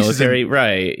Alliance military,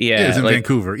 right? Yeah, it's in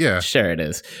Vancouver. Yeah, sure it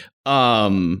is. I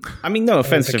mean, no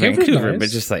offense to Vancouver, but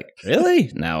just like,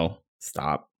 really? No,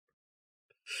 stop.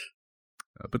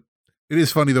 But it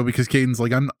is funny though, because Kaidan's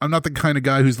like, I'm not the kind of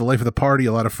guy who's the life of the party,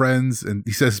 a lot of friends, and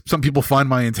he says some people find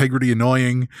my integrity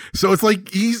annoying. So it's like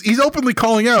he's openly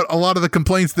calling out a lot of the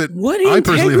complaints that I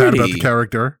personally have had about the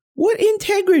character. What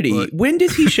integrity? When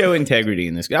does he show integrity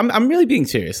in this game? I'm really being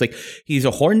serious. Like, he's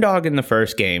a horn dog in the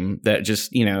first game that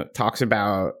just, talks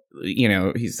about,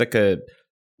 he's like a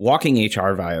walking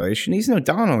HR violation. He's no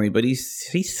Donnelly, but he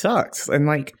sucks. And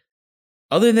like,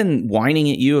 other than whining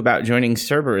at you about joining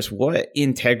Cerberus, what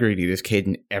integrity does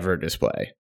Kaidan ever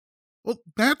display? Well,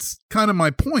 that's kind of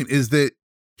my point, is that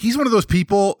he's one of those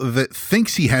people that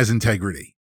thinks he has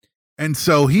integrity. And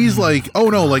so he's like, oh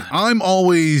no, like I'm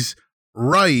always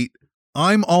right.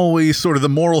 I'm always sort of the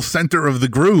moral center of the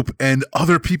group, and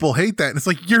other people hate that. And it's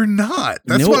like, you're not.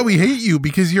 That's why we hate you,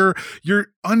 because you're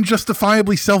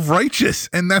unjustifiably self-righteous.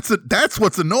 And that's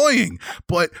what's annoying.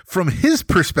 But from his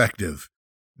perspective,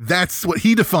 that's what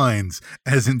he defines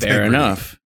as integrity.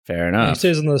 Fair enough. He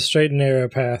stays on the straight and narrow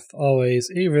path always,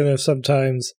 even if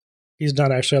sometimes he's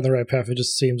not actually on the right path. It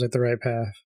just seems like the right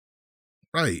path.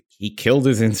 Right. He killed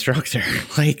his instructor.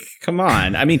 Like, come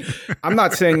on. I mean, I'm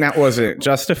not saying that wasn't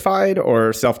justified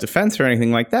or self-defense or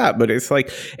anything like that, but it's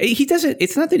like,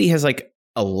 it's not that he has like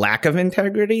a lack of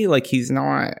integrity. Like, I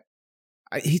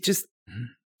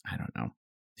don't know.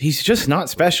 He's just not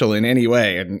special in any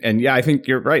way. And yeah, I think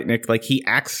you're right, Nick. Like, he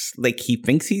acts like he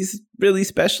thinks he's really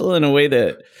special in a way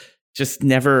that just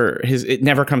it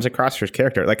never comes across for his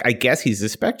character. Like, I guess he's a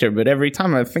Spectre, but every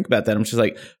time I think about that, I'm just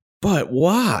like, but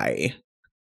why?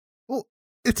 Well,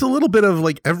 it's a little bit of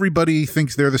like, everybody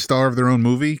thinks they're the star of their own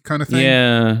movie kind of thing.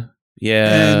 Yeah.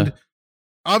 And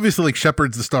obviously, like,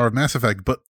 Shepard's the star of Mass Effect,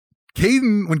 but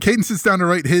when Kaidan sits down to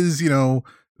write his,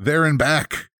 there and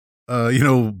back,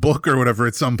 book or whatever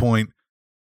at some point,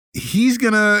 he's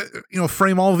gonna,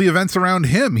 frame all of the events around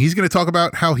him. He's gonna talk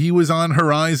about how he was on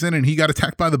Horizon and he got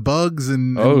attacked by the bugs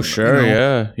and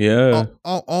yeah.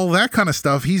 All that kind of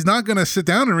stuff. He's not gonna sit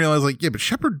down and realize like, yeah, but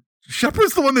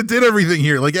Shepard's the one that did everything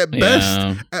here. Like, at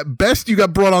best, you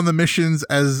got brought on the missions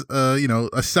as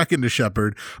a second to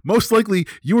Shepard. Most likely,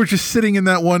 you were just sitting in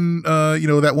that one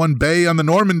that one bay on the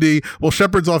Normandy while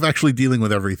Shepard's off actually dealing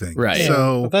with everything. Right. Yeah,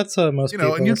 so that's most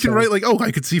people. And you can write like, oh,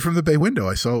 I could see from the bay window.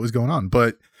 I saw what was going on.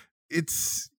 But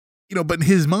it's but in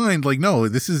his mind, like, no,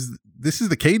 this is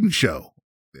the Kaidan show,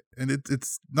 and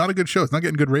it's not a good show. It's not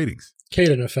getting good ratings.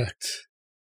 Kaidan effect.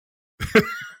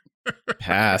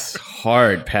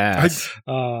 Hard pass.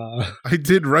 I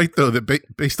did write though that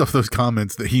based off those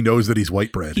comments that he knows that he's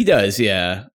white bread. He does,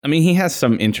 yeah. I mean, he has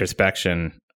some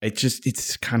introspection.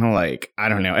 It's kind of like, I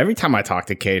don't know. Every time I talk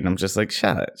to Kaidan, I'm just like,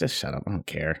 shut up. I don't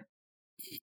care.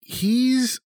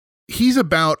 He's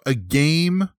about a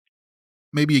game,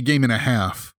 maybe a game and a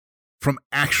half from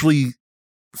actually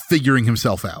figuring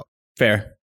himself out.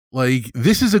 Fair. Like,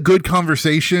 this is a good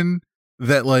conversation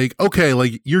that, like, okay,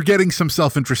 like, you're getting some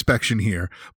self-introspection here,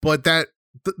 but that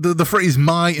the phrase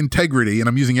 "my integrity," and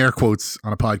I'm using air quotes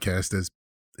on a podcast as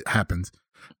it happens,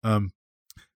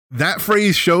 that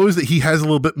phrase shows that he has a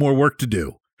little bit more work to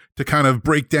do to kind of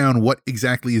break down what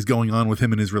exactly is going on with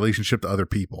him and his relationship to other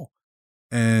people.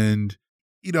 And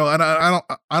and I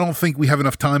don't think we have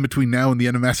enough time between now and the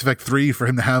end of Mass Effect 3 for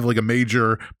him to have like a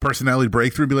major personality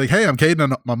breakthrough and be like, hey, I'm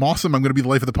Kaidan, I'm awesome, I'm going to be the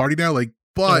life of the party now. Like,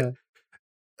 but. Yeah.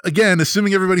 Again,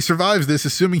 assuming everybody survives this,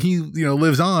 assuming he,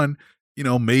 lives on,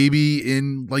 maybe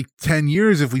in like 10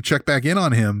 years, if we check back in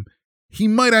on him, he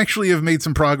might actually have made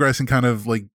some progress and kind of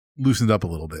like loosened up a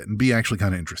little bit and be actually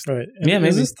kind of interesting. Right. And Yeah,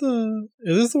 is maybe.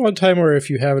 this the one time where if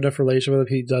you have enough relation with him,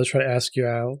 he does try to ask you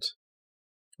out,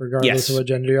 regardless Yes. of what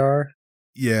gender you are?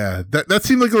 Yeah, that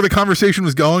seemed like where the conversation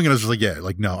was going, and I was just like, yeah,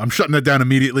 like, no, I'm shutting that down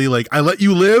immediately. Like, I let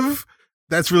you live.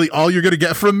 That's really all you're going to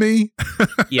get from me.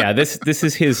 Yeah, this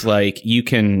is his, like, you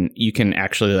can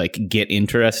actually, like, get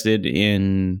interested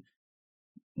in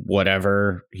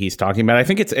whatever he's talking about. I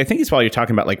think it's while you're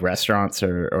talking about, like, restaurants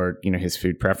or you know, his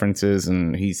food preferences,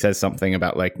 and he says something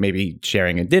about, like, maybe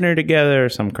sharing a dinner together or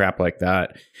some crap like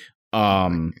that.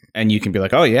 And you can be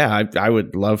like, oh yeah, I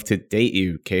would love to date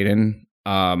you, Caden.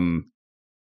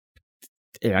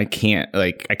 And I can't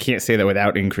say that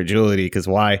without incredulity, because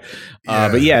why?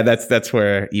 Yeah. But yeah, that's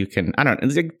where you can. I don't know.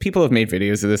 Like, people have made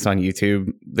videos of this on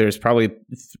YouTube. There's probably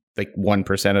like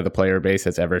 1% of the player base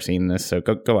that's ever seen this. So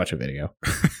go watch a video.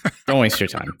 Don't waste your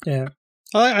time. Yeah.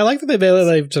 I like that they made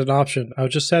it an option. I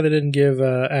was just sad they didn't give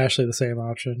Ashley the same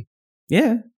option.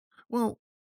 Yeah. Well,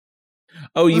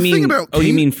 Oh, you The thing mean? about Oh, you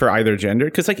Kate- mean for either gender?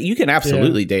 Because like you can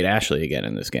absolutely date Ashley again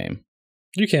in this game.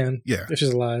 You can, yeah, if she's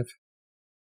alive.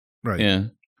 right. Yeah.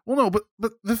 Well, no,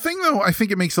 but the thing though, I think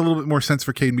it makes a little bit more sense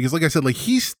for Caden because, like I said, like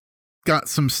he's got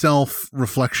some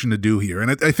self-reflection to do here,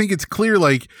 and I think it's clear,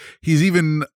 like he's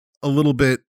even a little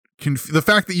bit the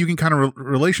fact that you can kind of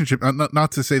relationship,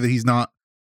 not to say that he's not.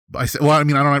 Well, I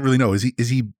mean, I don't really know. Is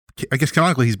he? I guess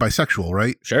canonically he's bisexual,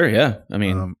 right? Sure. Yeah. I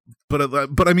mean,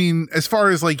 but I mean, as far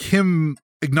as like him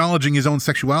acknowledging his own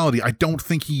sexuality, I don't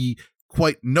think he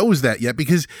quite knows that yet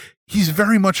because he's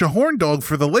very much a horn dog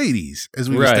for the ladies, as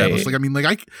we Right. established. Like, I mean,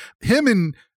 like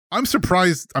I'm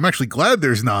surprised. I'm actually glad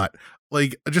there's not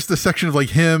like just a section of like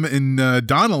him and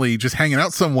Donnelly just hanging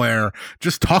out somewhere,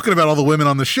 just talking about all the women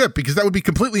on the ship, because that would be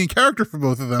completely in character for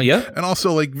both of them. Yeah. And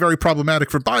also like very problematic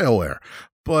for BioWare.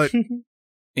 But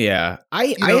yeah,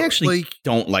 I actually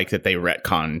don't like that they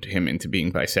retconned him into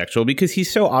being bisexual, because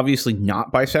he's so obviously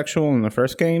not bisexual in the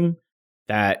first game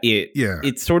that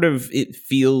it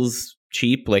feels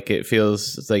cheap. Like it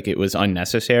feels like it was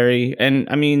unnecessary. And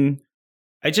I mean,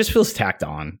 it just feels tacked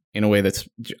on in a way that's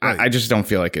Right. I just don't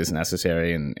feel like is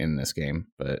necessary in this game.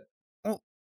 But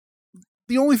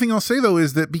the only thing I'll say though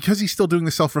is that because he's still doing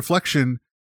the self-reflection,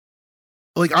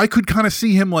 like I could kind of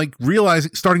see him like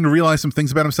starting to realize some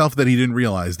things about himself that he didn't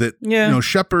realize. That Yeah. you know,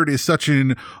 Shepard is such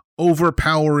an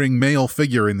overpowering male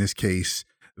figure in this case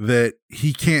that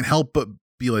he can't help but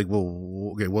be like,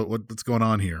 well, okay, what's going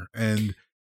on here, and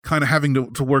kind of having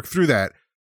to work through that.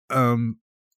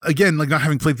 Again, like not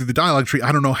having played through the dialogue tree,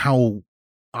 I don't know how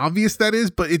obvious that is,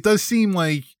 but it does seem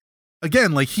like,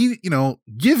 again, like he, you know,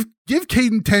 give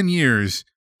Caden 10 years.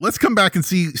 Let's come back and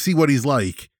see what he's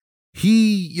like.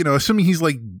 He, you know, assuming he's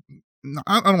like,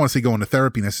 I don't want to say going to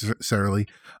therapy necessarily,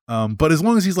 but as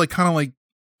long as he's like kind of like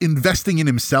investing in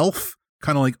himself,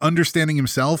 kind of like understanding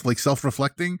himself, like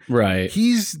self-reflecting, right.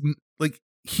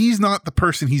 he's not the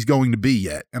person he's going to be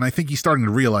yet. And I think he's starting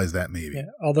to realize that maybe. Yeah,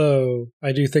 although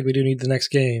I do think we do need the next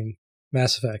game,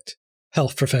 Mass Effect,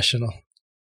 Health Professional.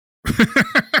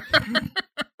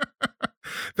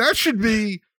 That should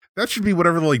be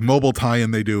whatever the like mobile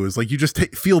tie-in they do is like you just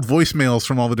field voicemails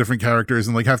from all the different characters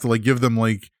and like have to like give them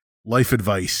like life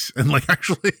advice and like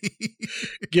actually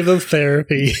give them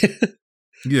therapy.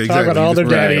 Yeah, exactly. Talk about all their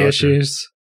Just daddy doctor. issues.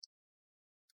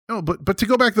 No, but to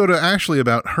go back though to Ashley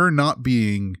about her not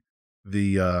being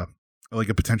the like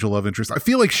a potential love interest, I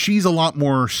feel like she's a lot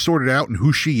more sorted out in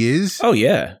who she is. Oh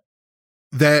yeah.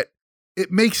 That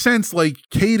it makes sense. Like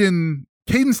Caden's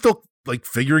still like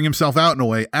figuring himself out in a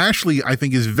way. Ashley, I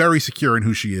think, is very secure in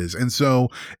who she is. And so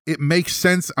it makes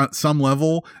sense at some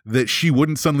level that she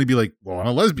wouldn't suddenly be like, well, I'm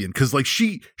a lesbian. Cause like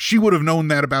she would have known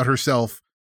that about herself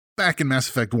back in Mass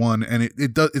Effect 1. And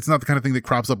it's not the kind of thing that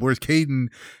crops up. Whereas Caden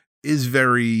is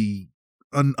very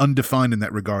undefined in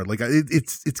that regard. Like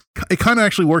it kind of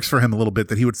actually works for him a little bit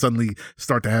that he would suddenly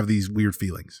start to have these weird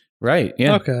feelings. Right.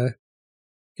 Yeah. Okay.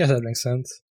 Guess that makes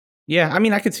sense. Yeah. I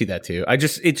mean, I could see that too.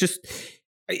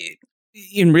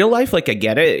 In real life, like I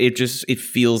get it. It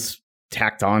feels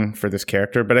tacked on for this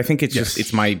character, but I think it's Yes.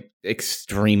 it's my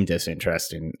extreme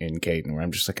disinterest in Caden, where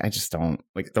I'm just like, I just don't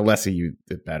like, the less of you,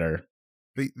 the better.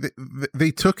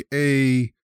 They took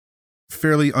a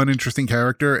fairly uninteresting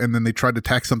character and then they tried to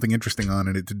tack something interesting on,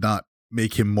 and it did not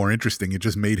make him more interesting. It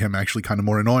just made him actually kind of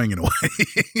more annoying in a way.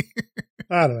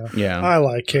 I don't know. Yeah. I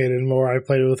like Caden more. I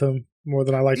played with him more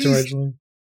than I liked him originally.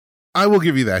 I will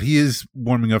give you that. He is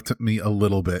warming up to me a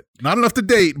little bit. Not enough to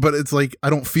date, but it's like I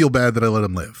don't feel bad that I let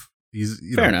him live. He's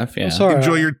Fair enough. Yeah. I'm sorry.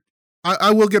 Enjoy your.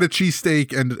 I will get a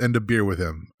cheesesteak and a beer with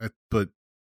him, but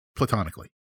platonically.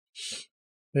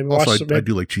 Maybe Also, watch I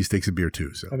do like cheesesteaks and beer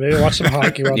too. So, maybe watch some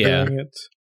hockey while Yeah. doing it.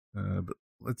 but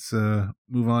let's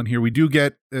move on here. We do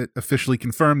get it officially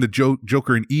confirmed that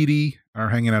Joker and Edie are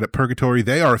hanging out at Purgatory.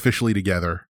 They are officially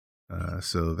together.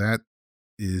 So that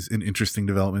is an interesting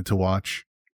development to watch.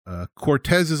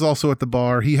 Cortez is also at the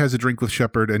bar. He has a drink with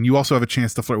Shepard, and you also have a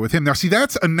chance to flirt with him. Now, see,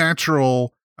 that's a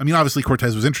natural... I mean, obviously,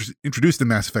 Cortez was introduced in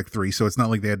Mass Effect 3, so it's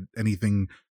not like they had anything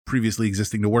previously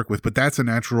existing to work with, but that's a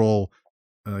natural,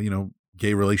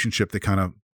 gay relationship that kind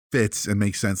of fits and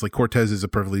makes sense. Like, Cortez is a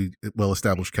perfectly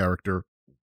well-established character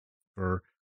for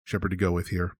Shepard to go with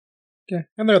here. Yeah,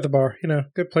 and they're at the bar.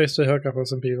 Good place to hook up with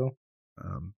some people.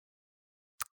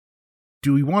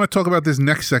 Do we want to talk about this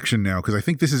next section now? Because I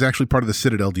think this is actually part of the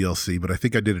Citadel DLC, but I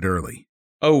think I did it early.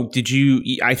 Oh, did you?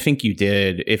 I think you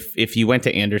did. If you went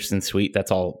to Anderson Suite,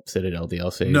 that's all Citadel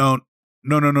DLC. No,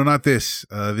 not this.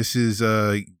 This is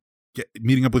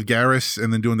meeting up with Garrus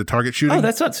and then doing the target shooting. Oh,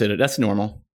 that's not Citadel. That's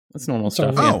normal. That's normal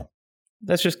stuff. Oh. Yeah.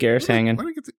 That's just Garrus hanging.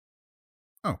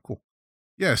 Oh, cool.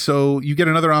 Yeah, so you get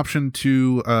another option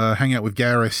to hang out with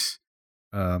Garrus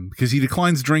because he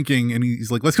declines drinking and he's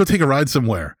like, let's go take a ride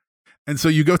somewhere. And so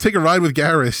you go take a ride with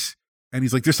Garrus and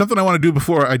he's like, there's something I want to do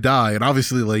before I die. And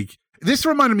obviously, like, this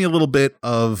reminded me a little bit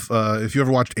of if you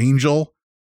ever watched Angel,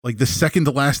 like the second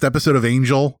to last episode of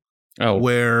Angel. Oh,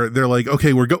 where they're like,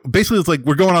 okay, basically it's like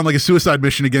we're going on like a suicide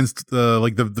mission against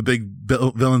the big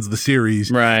villains of the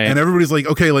series, right? And everybody's like,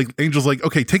 okay, like Angel's like,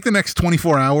 okay, take the next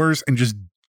 24 hours and just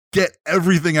get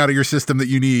everything out of your system that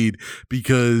you need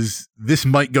because this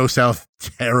might go south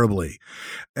terribly.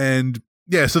 And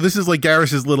yeah, so this is like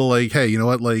Garrus's little like, hey, you know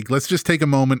what? Like, let's just take a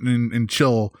moment and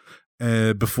chill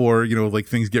before like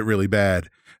things get really bad.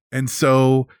 And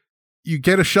so you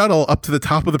get a shuttle up to the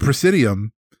top of the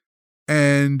Presidium,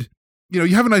 and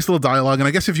you have a nice little dialogue. And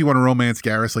I guess if you want to romance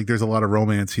Garrus, like there's a lot of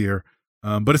romance here.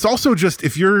 But it's also just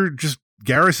if you're just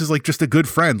Garrus is like just a good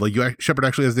friend. Like Shepard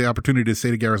actually has the opportunity to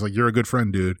say to Garrus, like, you're a good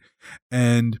friend, dude.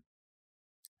 And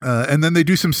then they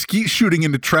do some skeet shooting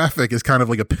into traffic as kind of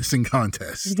like a pissing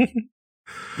contest,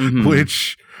 mm-hmm.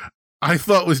 which I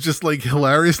thought was just like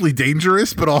hilariously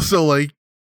dangerous, but also like,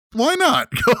 why not?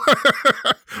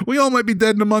 We all might be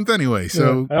dead in a month anyway.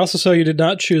 So yeah. I also saw you did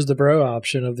not choose the bro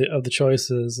option of the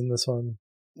choices in this one.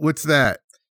 What's that?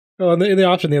 Oh, in the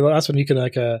option, the last one, you can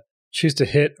like choose to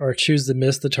hit or choose to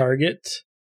miss the target.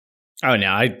 Oh no,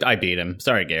 I beat him.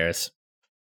 Sorry, Garrus.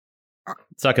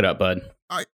 Suck it up, bud.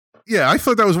 I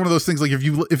thought that was one of those things. Like if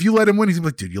you let him win, he's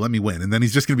like, dude, you let me win, and then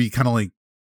he's just gonna be kind of like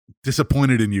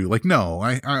disappointed in you. Like, no,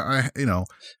 I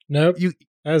nope.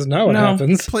 That's not what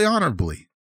happens. Play honorably.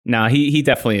 No, he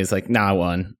definitely is like, nah, I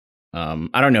won.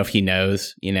 I don't know if he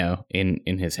knows, in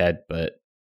his head, but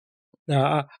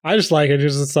no, I just like it.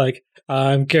 It's like,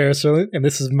 I'm Garrus, and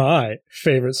this is my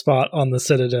favorite spot on the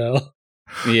Citadel.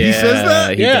 Yeah, he says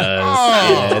that. He does.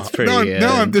 Oh, yeah, it's pretty good.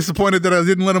 Now I'm disappointed that I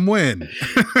didn't let him win.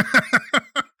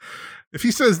 If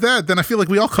he says that, then I feel like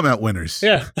we all come out winners.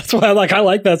 Yeah, that's why I like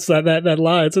that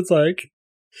line. It's like,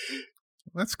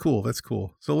 that's cool. That's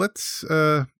cool. So let's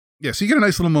so you get a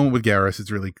nice little moment with Garrus.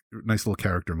 It's really a nice little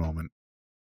character moment.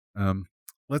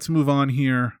 Let's move on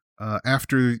here.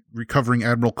 After recovering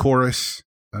Admiral Chorus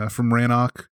from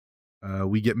Rannoch,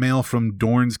 we get mail from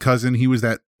Dorn's cousin. He was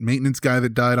that maintenance guy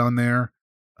that died on there.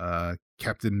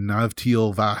 Captain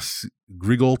Navtil Vas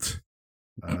Grigolt,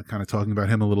 kind of talking about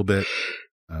him a little bit.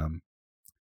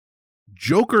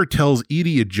 Joker tells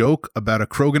Edie a joke about a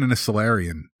Krogan and a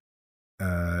Solarian.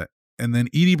 And then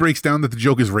Edie breaks down that the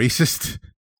joke is racist.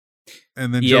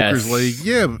 And then Joker's like,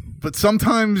 yeah, but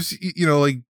sometimes,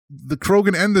 like the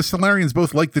Krogan and the Solarians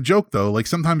both like the joke, though. Like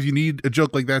sometimes you need a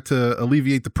joke like that to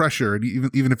alleviate the pressure, and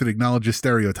even if it acknowledges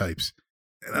stereotypes.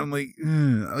 And I'm like,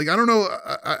 like I don't know.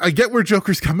 I get where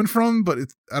Joker's coming from, but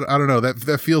it's I don't know.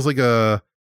 That feels like a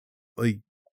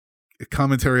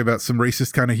commentary about some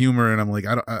racist kind of humor, and I'm like,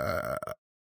 I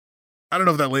don't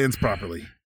know if that lands properly.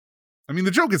 I mean,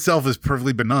 the joke itself is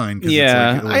perfully benign.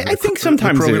 Yeah, I think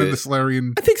sometimes the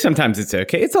Solarian. I think sometimes it's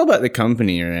okay. It's all about the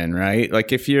company you're in, right?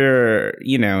 Like if you're,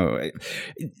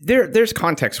 there's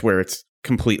context where it's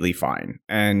completely fine,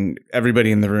 and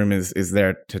everybody in the room is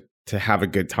there to have a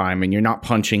good time, and you're not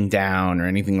punching down or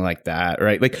anything like that,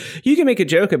 right? Like you can make a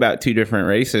joke about two different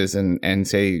races and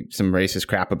say some racist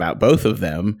crap about both of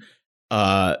them.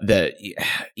 That,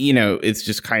 it's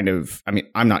just kind of, I mean,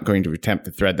 I'm not going to attempt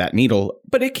to thread that needle,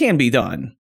 but it can be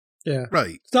done. Yeah.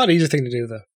 Right. It's not an easy thing to do,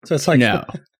 though. So it's like, no.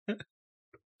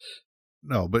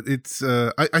 No, but it's,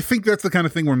 I think that's the kind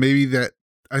of thing where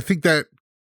I think that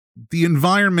the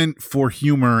environment for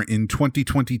humor in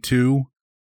 2022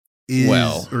 is,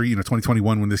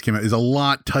 2021 when this came out, is a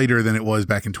lot tighter than it was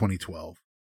back in 2012.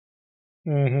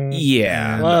 Mm-hmm.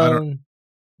 Yeah. Well,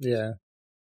 yeah.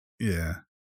 Yeah.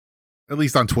 At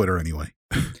least on Twitter, anyway.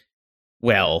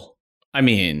 Well, I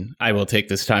mean, I will take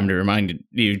this time to remind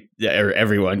you, or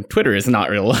everyone, Twitter is not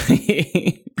real life.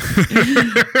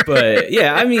 But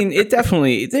yeah, I mean, it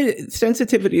definitely,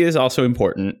 sensitivity is also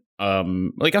important.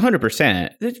 Like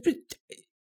 100%.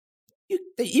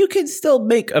 You can still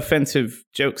make offensive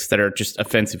jokes that are just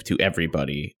offensive to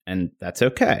everybody, and that's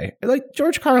okay. Like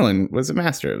George Carlin was a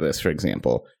master of this, for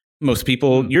example. Most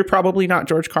people, you're probably not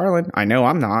George Carlin. I know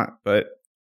I'm not, but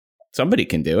somebody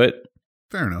can do it.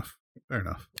 Fair enough. Fair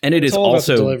enough. And it It's is all about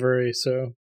also the delivery,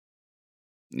 so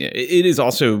yeah, it is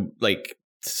also like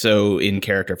so in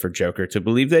character for Joker to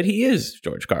believe that he is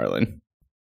George Carlin.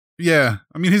 Yeah.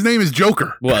 I mean, his name is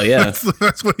Joker. Well, yeah.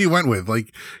 that's what he went with.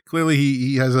 Like, clearly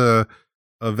he has a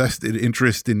vested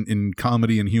interest in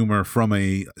comedy and humor from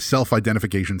a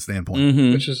self-identification standpoint.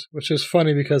 Mhm. which is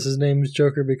funny because his name is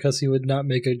Joker because he would not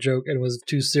make a joke and was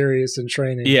too serious in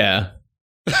training. Yeah.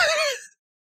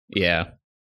 Yeah.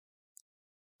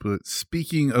 But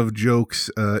speaking of jokes,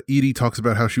 Edie talks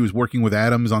about how she was working with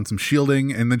Adams on some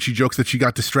shielding, and then she jokes that she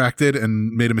got distracted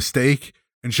and made a mistake,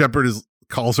 and Shepard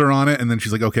calls her on it, and then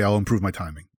she's like, okay, I'll improve my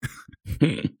timing.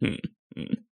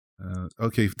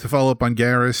 Okay, to follow up on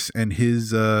Garrus and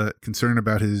his concern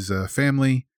about his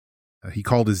family, he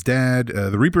called his dad.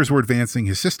 The Reapers were advancing.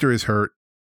 His sister is hurt.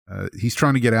 He's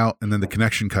trying to get out, and then the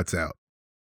connection cuts out.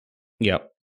 Yep.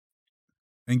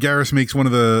 And Garrus makes one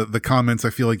of the comments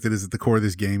I feel like that is at the core of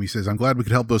this game. He says, I'm glad we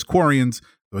could help those Quarians,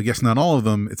 though I guess not all of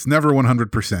them. It's never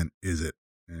 100%, is it?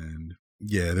 And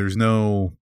yeah, there's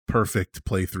no perfect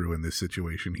playthrough in this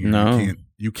situation here. No.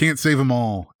 You can't save them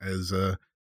all, as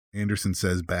Anderson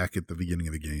says back at the beginning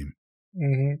of the game.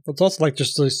 Mm-hmm. It's also like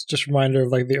just reminder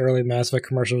of like the early Mass Effect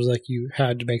commercials, like you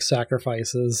had to make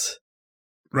sacrifices.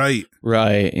 Right.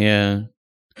 Right, yeah.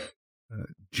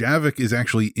 Javik is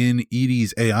actually in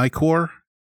Edie's AI core,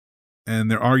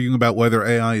 and they're arguing about whether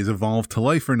AI is evolved to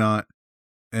life or not,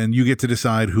 and you get to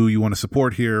decide who you want to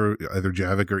support here, either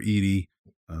Javik or Edie.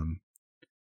 I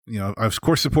of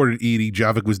course supported Edie.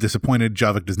 Javik was disappointed.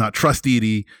 Javik does not trust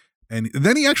Edie, and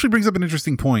then he actually brings up an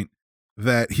interesting point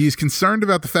that he's concerned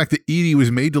about the fact that Edie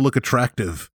was made to look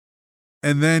attractive,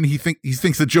 and then he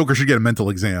thinks the Joker should get a mental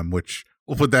exam, which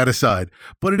we'll put that aside.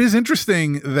 But it is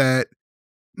interesting that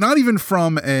not even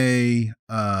from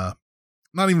because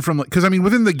I mean,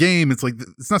 within the game, it's like,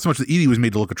 it's not so much that Edie was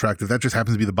made to look attractive. That just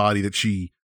happens to be the body that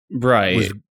she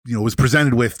Right. was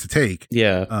presented with to take.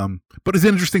 Yeah. But it's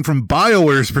interesting from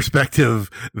BioWare's perspective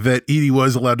that Edie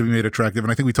was allowed to be made attractive.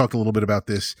 And I think we talked a little bit about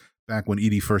this back when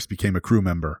Edie first became a crew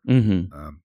member.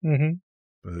 Mm-hmm.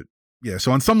 But yeah,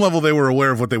 so on some level, they were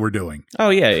aware of what they were doing.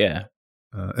 Oh, yeah, yeah.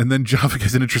 And then Javik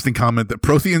has an interesting comment that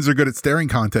Protheans are good at staring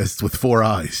contests with 4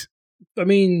 eyes. I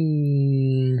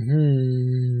mean,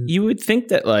 You would think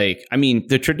that, like, I mean,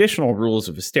 the traditional rules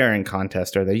of a staring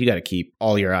contest are that you got to keep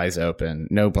all your eyes open,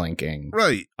 no blinking.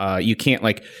 Right. You can't,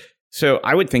 like, so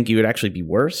I would think you would actually be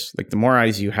worse. Like, the more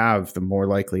eyes you have, the more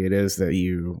likely it is that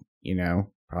you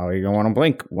probably don't want to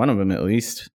blink one of them at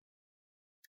least.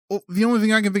 Well, the only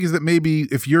thing I can think is that maybe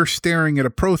if you're staring at a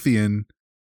Prothean,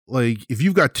 like, if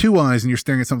you've got 2 eyes and you're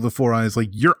staring at something with 4 eyes, like,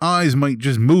 your eyes might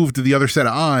just move to the other set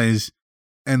of eyes.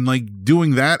 And like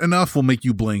doing that enough will make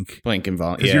you blink. Blink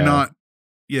involved. Because you're not.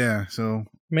 Yeah. So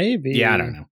maybe. Yeah, I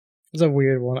don't know. It's a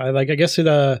weird one. I guess it.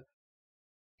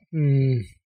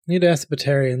 Need to ask the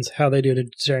Batarians how they do the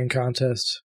staring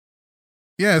contest.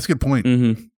 Yeah, that's a good point.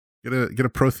 Mm-hmm. Get a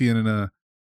Prothean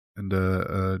and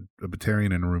a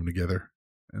Batarian in a room together,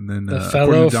 and then The according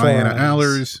fellow to Diana 4 eyes.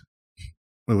 Allers.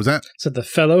 What was that? So the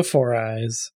fellow 4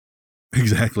 eyes.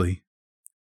 Exactly.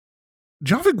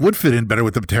 Javik would fit in better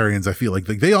with the Batarians. I feel like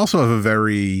they also have a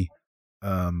very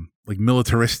like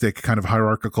militaristic kind of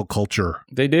hierarchical culture.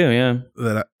 They do, yeah.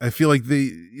 That I feel like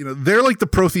they're like the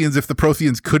Protheans if the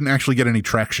Protheans couldn't actually get any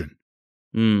traction.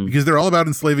 Because they're all about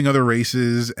enslaving other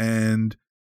races and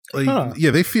like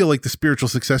they feel like the spiritual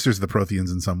successors of the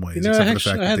Protheans in some ways. I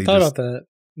hadn't thought about that.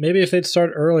 Maybe if they'd start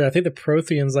early, I think the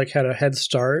Protheans like had a head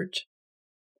start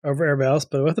over everybody else,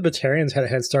 but what if the Batarians had a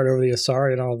head start over the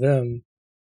Asari and all of them?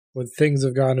 Would things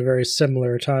have gone a very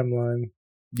similar timeline?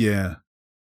 Yeah.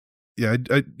 Yeah,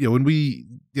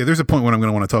 there's a point when I'm going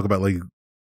to want to talk about like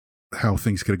how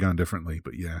things could have gone differently,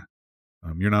 but yeah,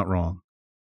 you're not wrong.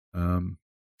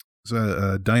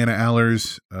 So Diana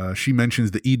Allers, she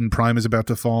mentions that Eden Prime is about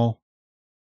to fall.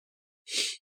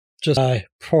 Just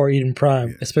poor Eden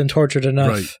Prime. Yeah. It's been tortured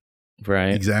enough.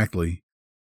 Right. Exactly.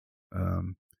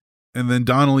 And then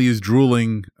Donnelly is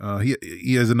drooling.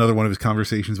 He has another one of his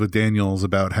conversations with Daniels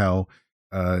about how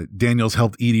Daniels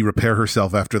helped Edie repair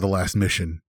herself after the last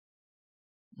mission.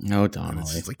 No,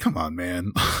 Donnelly. It's like, come on,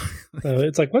 man.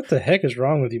 It's like, what the heck is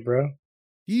wrong with you, bro?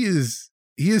 He is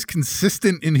he is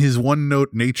consistent in his one note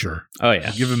nature. Oh yeah.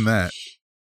 I'll give him that.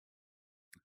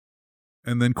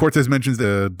 And then Cortez mentions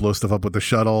to blow stuff up with the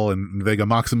shuttle, and Vega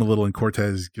mocks him a little, and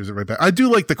Cortez gives it right back. I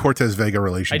do like the Cortez-Vega I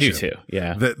relationship. do too.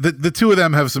 Yeah. The two of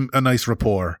them have a nice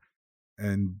rapport,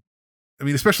 and I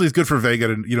mean, especially it's good for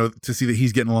Vega to see that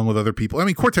he's getting along with other people. I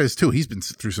mean, Cortez too. He's been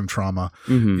through some trauma,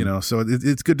 Mhm. So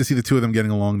it's good to see the two of them getting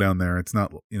along down there. It's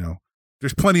not,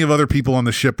 there's plenty of other people on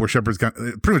the ship where Shepard's got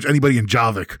pretty much anybody in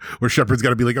Javik where Shepard's got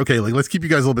to be like, okay, like let's keep you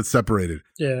guys a little bit separated.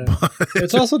 Yeah.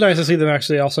 It's also nice to see them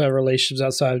actually also have relationships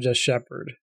outside of just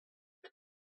Shepard.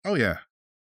 Oh yeah.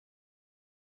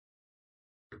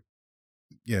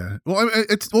 Yeah. Well,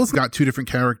 it's got two different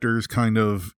characters kind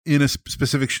of in a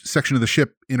specific section of the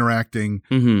ship interacting.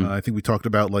 Mhm. I think we talked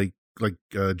about like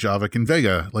Javik and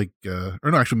Vega,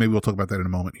 or no, actually maybe we'll talk about that in a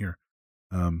moment here.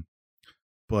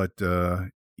 But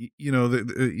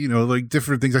like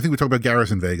different things. I think we talked about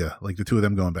Garrus and Vega, like the two of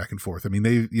them going back and forth. I mean,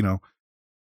 they,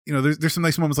 there's some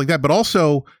nice moments like that, but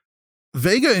also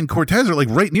Vega and Cortez are like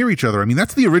right near each other. I mean,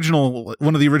 that's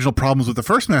one of the original problems with the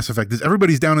first Mass Effect is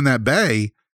everybody's down in that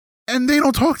bay and they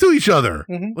don't talk to each other.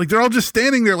 Mhm. Like they're all just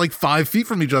standing there like 5 feet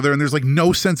from each other, and there's like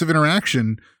no sense of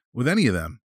interaction with any of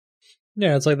them.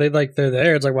 Yeah, it's like they're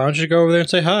there. It's like, why don't you go over there and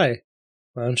say hi?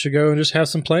 Why don't you go and just have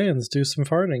some plans, do some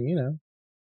farting,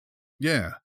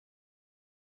 Yeah.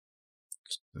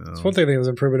 It's one thing that was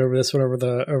improvement over this one,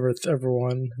 over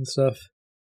everyone and stuff.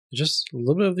 Just a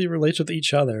little bit of the relationship with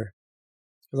each other.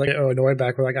 It's like annoyed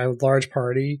back with like I have a large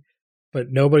party, but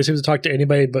nobody seems to talk to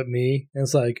anybody but me. And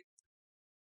it's like,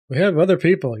 we have other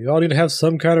people. You all need to have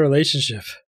some kind of relationship.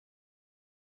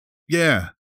 Yeah.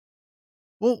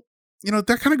 Well,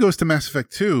 that kind of goes to Mass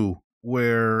Effect 2,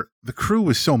 where the crew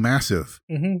was so massive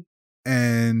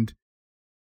and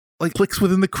like clicks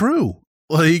within the crew.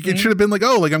 Like it should have been like,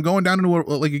 oh, like I'm going down into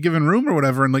a given room or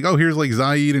whatever, and like, oh, here's like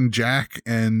Zaid and Jack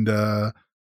and I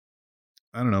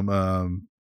don't know,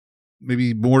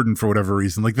 maybe Morden for whatever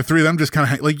reason. Like the three of them just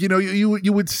kind of like,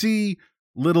 you would see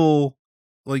little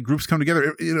like groups come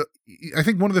together. I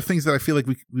think one of the things that I feel like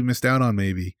we missed out on,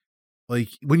 maybe, like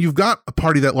when you've got a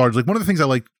party that large, like one of the things I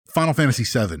like Final Fantasy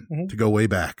VII to go way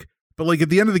back. But like at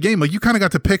the end of the game, like you kind of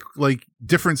got to pick like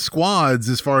different squads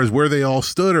as far as where they all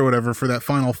stood or whatever for that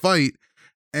final fight.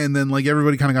 And then like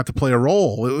everybody kind of got to play a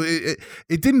role. It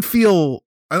didn't feel,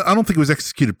 I don't think it was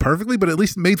executed perfectly, but at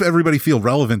least it made everybody feel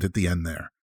relevant at the end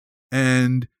there.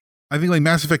 And I think like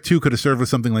Mass Effect 2 could have served with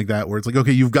something like that, where it's like,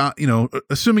 okay, you've got,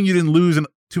 assuming you didn't lose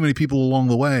too many people along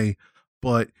the way,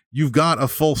 but you've got a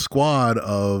full squad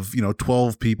of,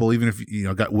 12 people, even if,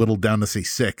 got whittled down to say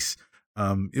 6.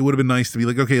 It would have been nice to be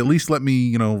like, okay, at least let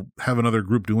me, have another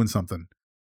group doing something.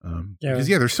 Because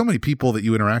there's so many people that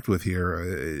you interact with here.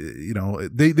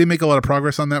 They make a lot of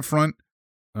progress on that front.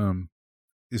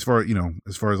 As far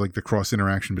as like the cross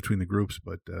interaction between the groups,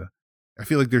 but I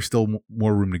feel like there's still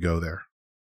more room to go there.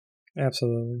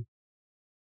 Absolutely.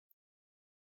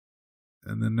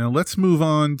 And then now let's move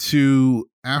on to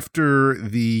after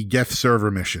the Geth server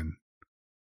mission.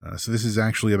 So this is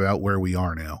actually about where we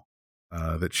are now.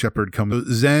 That Shepard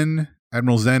comes.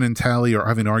 Admiral Zen and Tali are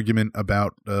having an argument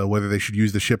about whether they should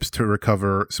use the ships to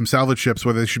recover some salvage ships,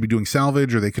 whether they should be doing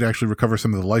salvage or they could actually recover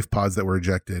some of the life pods that were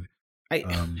ejected.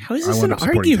 How is this an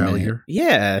argument?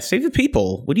 Yeah, save the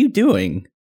people. What are you doing?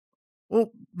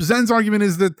 Well, Zen's argument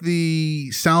is that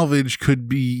the salvage could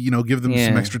be, give them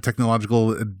some extra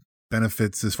technological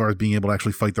benefits as far as being able to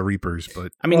actually fight the Reapers.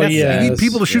 But I mean, you need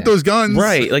people to shoot those guns,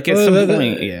 right? Like at some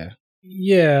point, yeah.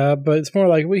 Yeah, but it's more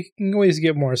like we can always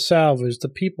get more salvage. The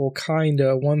people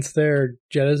kinda, once they're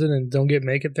jettisoned and don't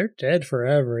make it, they're dead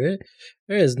forever.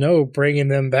 There is no bringing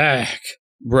them back.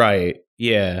 Right.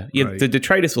 Yeah. Right. The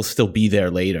detritus will still be there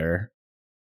later.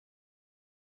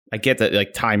 I get that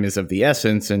like time is of the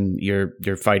essence and you're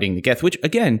fighting the Geth, which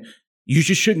again, you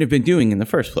just shouldn't have been doing in the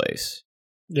first place.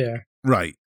 Yeah.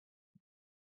 Right.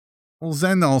 Well,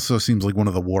 Zen also seems like one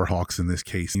of the Warhawks in this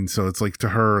case. And so it's like to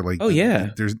her, like,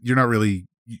 you're not really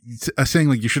saying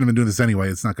like you shouldn't have been doing this anyway.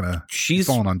 It's not going to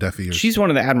fall on deaf ears. She's one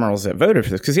of the admirals that voted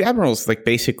for this because the admiral's like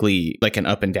basically like an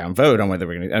up and down vote on whether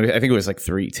we're going to. I think it was like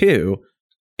 3-2,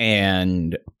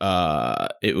 and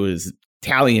it was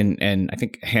Tali and I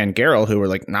think Han Garel who were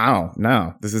like,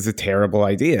 no, this is a terrible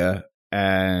idea,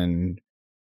 and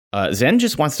Zen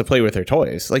just wants to play with her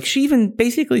toys. Like she even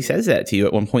basically says that to you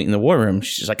at one point in the war room.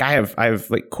 She's like, I have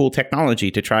like cool technology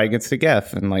to try against the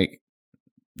Geth, and like,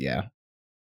 yeah,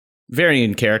 very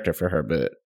in character for her,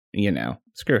 but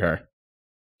screw her.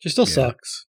 She still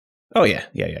sucks. Oh yeah.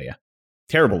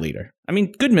 Terrible leader. I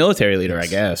mean, good military leader, I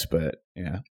guess, but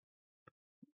yeah.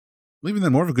 Leaving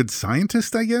them more of a good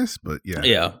scientist, I guess, but yeah.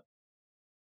 Yeah.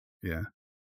 Yeah.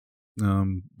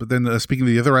 But then speaking of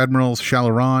the other admirals,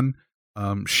 Shalaran,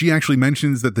 she actually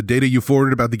mentions that the data you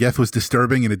forwarded about the Geth was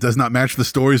disturbing and it does not match the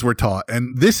stories we're taught.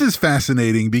 And this is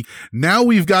fascinating. Now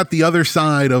we've got the other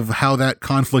side of how that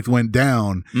conflict went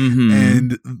down.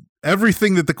 And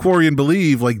everything that the Quarian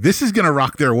believe, like, this is going to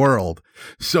rock their world.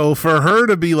 So for her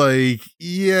to be like,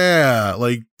 yeah,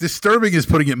 like, disturbing is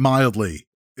putting it mildly.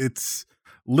 It's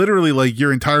literally like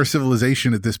your entire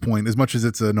civilization at this point, as much as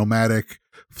it's a nomadic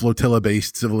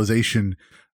flotilla-based civilization.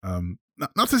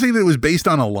 Not to say that it was based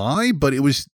on a lie, but it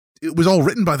was all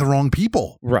written by the wrong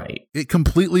people. Right. It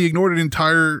completely ignored an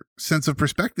entire sense of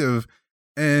perspective.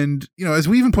 And, you know, as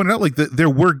we even pointed out, like, there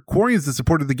were Quarians that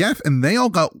supported the Geth and they all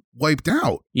got wiped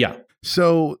out. Yeah.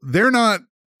 So they're not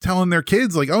telling their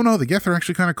kids, like, oh no, the Geth are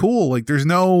actually kind of cool. Like, there's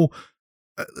no,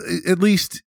 at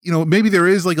least, you know, maybe there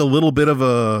is like a little bit of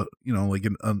a, you know, like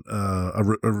a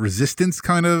resistance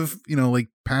kind of, you know, like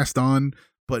passed on,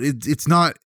 but it's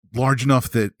not large enough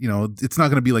that, you know, it's not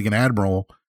going to be like an admiral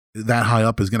that high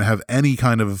up is going to have any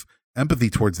kind of empathy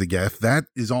towards the Geth. That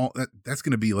is all that's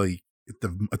going to be like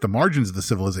at the margins of the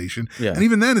civilization. Yeah. And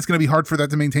even then it's going to be hard for that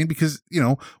to maintain because, you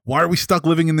know, why are we stuck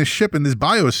living in this ship in this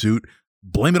biosuit?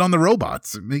 Blame it on the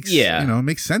robots. It makes, you know, it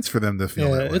makes sense for them to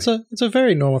feel that way. It's a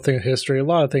very normal thing in history. A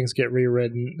lot of things get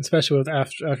rewritten, especially with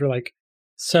after like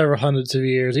several hundreds of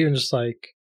years, even just like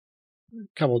a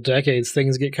couple of decades,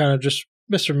 things get kind of just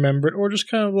misremembered or just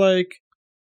kind of like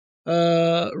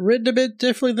written a bit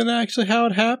differently than actually how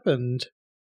it happened.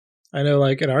 I know,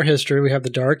 like, in our history, we have the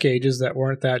Dark Ages that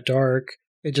weren't that dark.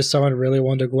 It just someone really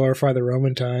wanted to glorify the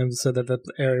Roman times, said that the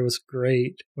area was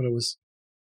great when it was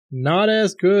not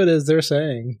as good as they're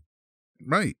saying.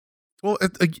 Right. Well,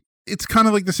 it's kind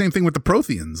of like the same thing with the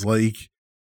Protheans. Like,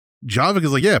 Javik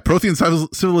is like, yeah, Prothean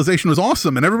civilization was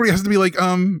awesome. And everybody has to be like,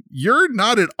 you're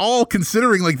not at all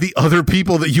considering, like, the other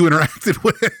people that you interacted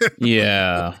with.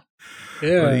 Yeah.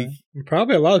 Yeah. Like,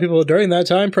 probably a lot of people during that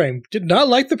time frame did not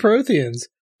like the Protheans.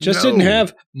 Just no. didn't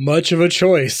have much of a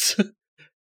choice.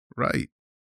 Right.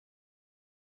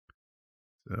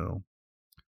 So,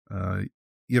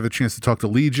 you have a chance to talk to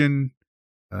Legion.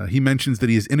 He mentions that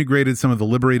he has integrated some of the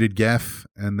liberated Geth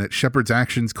and that Shepard's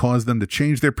actions caused them to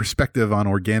change their perspective on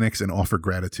organics and offer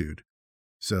gratitude.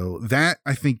 So that,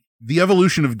 I think, the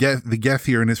evolution of the Geth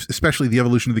here, and especially the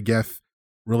evolution of the Geth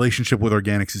relationship with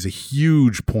organics, is a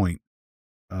huge point.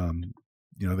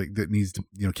 You know, that needs to,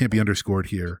 you know, can't be underscored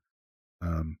here.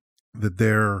 That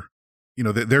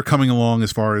they're coming along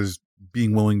as far as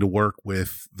being willing to work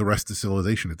with the rest of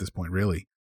civilization at this point, really.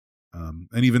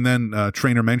 And even then,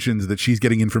 Traynor mentions that she's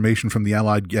getting information from the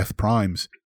allied Geth primes,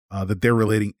 that they're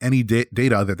relating any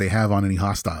data that they have on any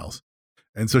hostiles.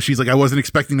 And so she's like, I wasn't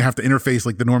expecting to have to interface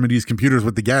like the Normandy's computers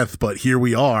with the Geth, but here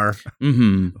we are.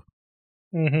 Mm-hmm.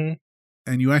 Mm-hmm.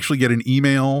 And you actually get an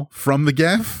email from the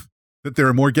Geth that there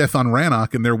are more Geth on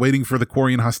Rannoch and they're waiting for the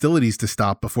Quarian hostilities to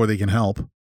stop before they can help.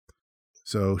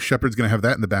 So Shepard's going to have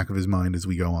that in the back of his mind as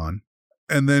we go on.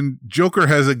 And then Joker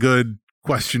has a good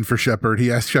question for Shepard.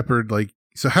 He asked Shepard, like,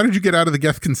 so how did you get out of the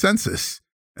Geth consensus?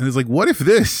 And it's like, what if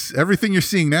everything you're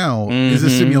seeing now is a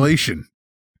simulation?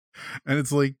 And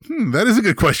it's like, that is a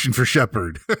good question for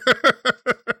Shepard.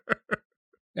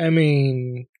 I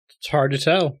mean, it's hard to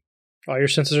tell. All your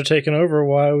senses are taken over.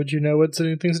 Why would you know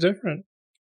anything's different?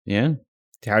 Yeah.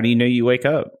 How do you know you wake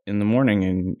up in the morning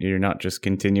and you're not just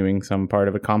continuing some part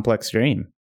of a complex dream?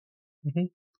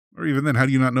 Or even then, how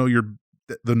do you not know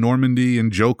the Normandy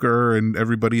and Joker and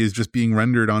everybody is just being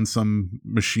rendered on some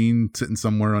machine sitting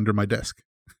somewhere under my desk?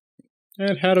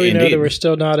 And how do we know that we're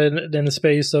still not in the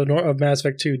space of Mass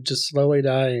Effect 2 just slowly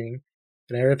dying?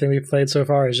 And everything we've played so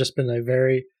far has just been a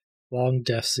very long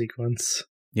death sequence.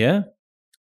 Yeah.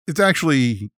 It's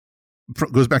actually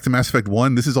goes back to Mass Effect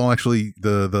 1. This is all actually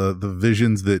the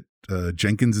visions that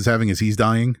Jenkins is having as he's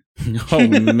dying. Oh,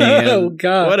 man. Oh,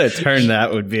 God. What a turn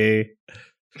that would be.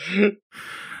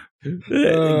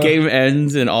 Game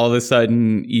ends and all of a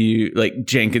sudden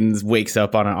Jenkins wakes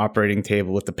up on an operating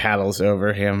table with the paddles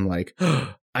over him like,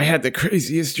 oh, I had the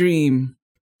craziest dream.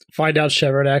 Find out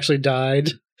Shepard actually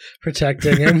died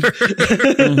protecting him.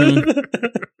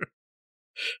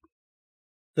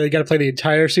 They got to play the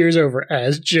entire series over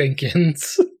as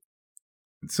Jenkins.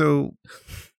 So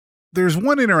there's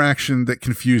one interaction that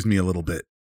confused me a little bit.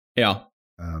 Yeah.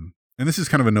 And this is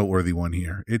kind of a noteworthy one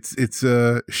here. It's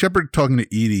Shepard talking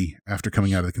to EDI after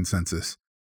coming out of the consensus.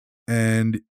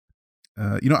 And,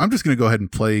 I'm just going to go ahead and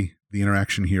play the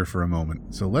interaction here for a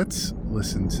moment. So let's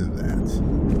listen to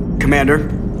that. Commander?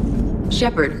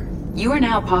 Shepard, you are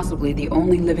now possibly the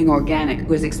only living organic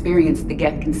who has experienced the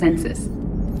Geth consensus.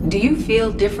 Do you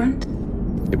feel different?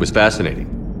 It was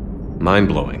fascinating.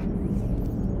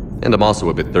 Mind-blowing. And I'm also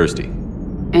a bit thirsty.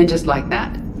 And just like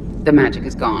that, the magic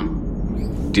is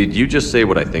gone. Did you just say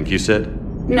what I think you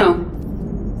said? No.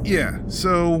 Yeah,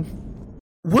 so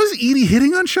was Edie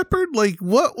hitting on Shepard? Like,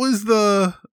 what was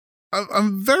the...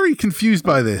 I'm very confused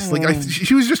by this. Like,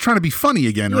 she was just trying to be funny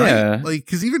again, right? Yeah. Like,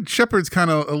 because even Shepard's kind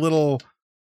of a little...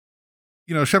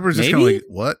 You know, Shepard's just kind of like,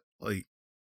 what? Like,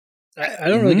 I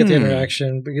don't really get the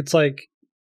interaction, but it's like,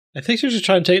 I think she's just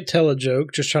trying to tell a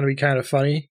joke, just trying to be kind of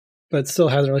funny, but still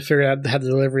hasn't really figured out how the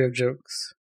delivery of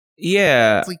jokes.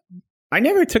 Yeah. it's like, I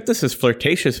never took this as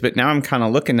flirtatious, but now I'm kind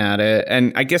of looking at it.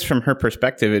 And I guess from her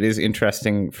perspective, it is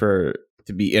interesting to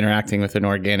be interacting with an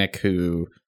organic who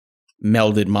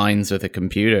melded minds with a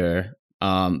computer.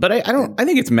 But I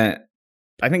think it's meant,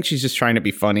 I think she's just trying to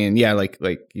be funny. And yeah, like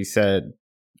you said,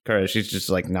 Cara, she's just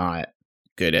like not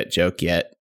good at joke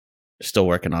yet. Still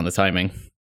working on the timing.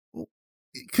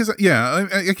 because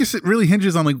I guess it really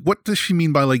hinges on like, what does she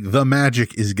mean by like the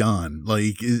magic is gone?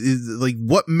 Like, is like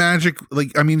what magic?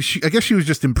 Like, I mean, I guess she was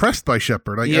just impressed by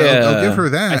Shepard. I'll give her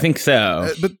that. I think so.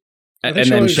 But and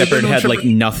then Shepard had like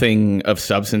nothing of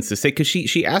substance to say, because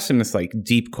she asked him this like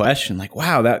deep question, like,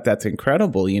 "Wow, that's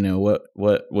incredible. You know,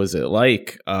 what was it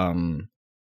like?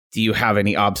 Do you have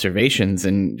any observations?"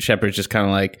 And Shepard's just kind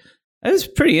of like, "That was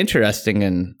pretty interesting,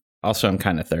 and also I'm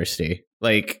kind of thirsty."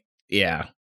 Like, yeah.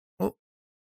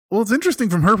 Well, it's interesting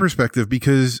from her perspective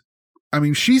because, I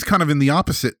mean, she's kind of in the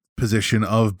opposite position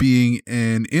of being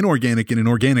an inorganic in an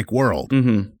organic world.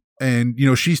 Mm-hmm. And, you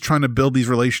know, she's trying to build these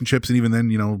relationships and even then,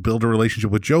 you know, build a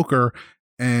relationship with Joker,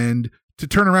 and to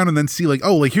turn around and then see like,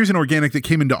 oh, like here's an organic that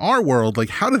came into our world. Like,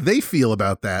 how do they feel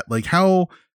about that? Like how,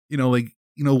 like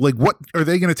what are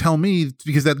they going to tell me?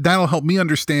 Because that'll help me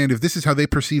understand if this is how they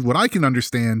perceive what I can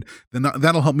understand, then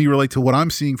that'll help me relate to what I'm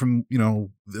seeing from, you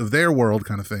know, of their world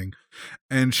kind of thing.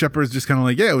 And Shepard's just kind of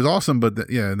like, yeah, it was awesome. But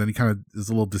and then he kind of is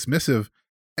a little dismissive.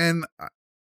 And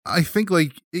I think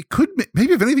like it could,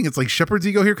 maybe if anything, it's like Shepard's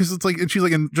ego here. Cause it's like, and she's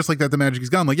like, and just like that, the magic is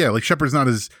gone. Like, yeah, like Shepard's not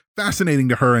as fascinating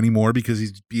to her anymore because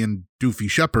he's being doofy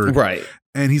Shepard. Right.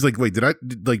 And he's like, wait,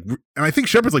 and I think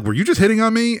Shepard's like, were you just hitting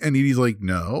on me? And he's like,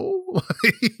 no.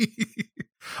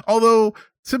 Although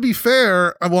to be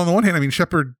fair, well, on the one hand, I mean,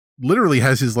 Shepard literally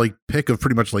has his like pick of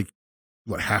pretty much like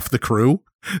what, half the crew.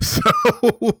 So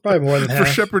probably more than for half.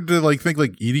 Shepard to like think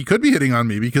like Edie could be hitting on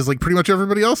me because like pretty much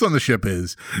everybody else on the ship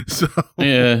is. So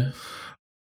yeah,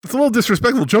 it's a little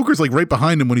disrespectful. Joker's like right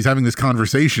behind him when he's having this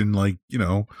conversation. Like, you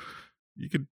know, you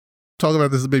could talk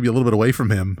about this maybe a little bit away from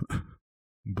him,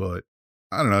 but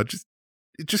I don't know.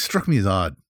 It just struck me as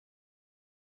odd.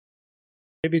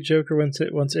 Maybe Joker wants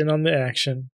in on the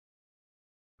action.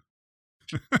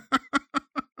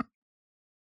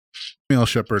 Male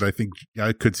Shepard, I think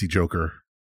I could see Joker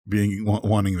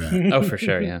wanting that. Oh, for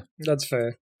sure, yeah. That's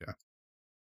fair. Yeah.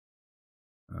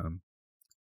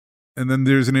 And then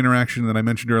there's an interaction that I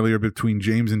mentioned earlier between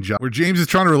James and Javik, where James is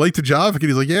trying to relate to Javik, and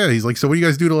he's like, yeah, he's like, so what do you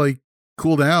guys do to like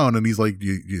cool down? And he's like, do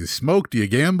you smoke? Do you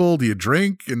gamble? Do you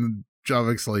drink? And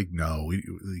Javik's like, no,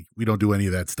 we don't do any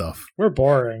of that stuff. We're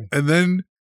boring. And then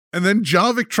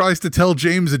Javik tries to tell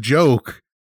James a joke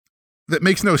that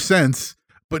makes no sense,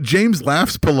 but James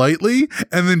laughs politely,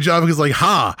 and then Javik is like,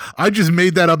 ha, I just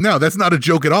made that up now. That's not a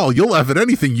joke at all. You'll laugh at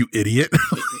anything, you idiot.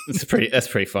 That's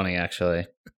pretty funny, actually.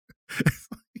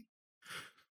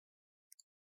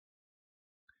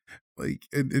 Like,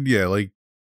 and yeah, like,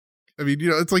 I mean, you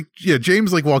know, it's like, yeah,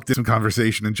 James like walked in some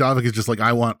conversation and Javik is just like,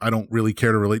 I don't really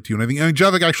care to relate to you. And I think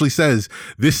Javik actually says,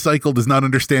 this cycle does not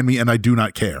understand me and I do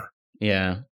not care.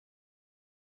 Yeah.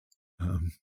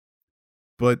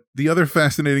 But the other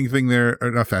fascinating thing there,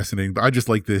 or not fascinating, but I just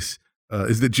like this,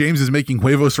 is that James is making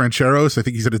huevos rancheros. I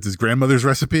think he said it's his grandmother's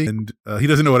recipe, and he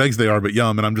doesn't know what eggs they are, but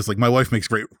yum. And I'm just like, my wife makes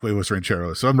great huevos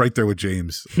rancheros, so I'm right there with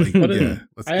James. Like, yeah,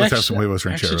 let's have some huevos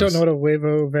rancheros. I actually don't know what a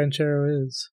huevo ranchero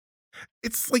is.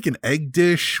 It's like an egg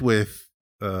dish with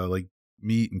like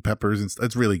meat and peppers, and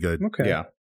it's really good. Okay, yeah,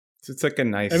 it's like a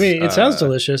nice. I mean, it sounds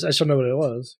delicious. I just don't know what it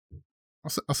was.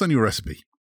 I'll send you a recipe.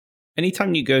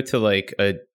 Anytime you go to like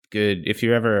a good, if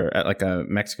you're ever at like a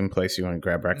Mexican place, you want to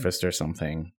grab breakfast or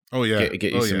something. Oh yeah,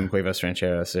 get you some huevos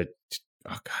rancheros. Oh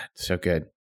god, so good.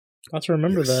 I'll have to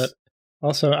remember that.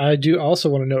 Also, I do also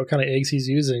want to know what kind of eggs he's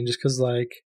using, just because,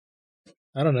 like,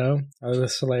 I don't know. I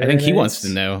think he wants to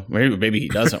know. Maybe he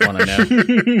doesn't want to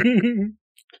know.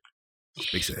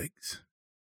 Space eggs.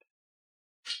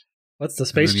 What's the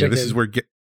space chicken? This is where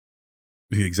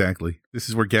exactly. This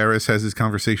is where Garrus has his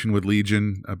conversation with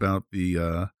Legion about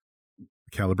the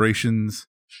calibrations.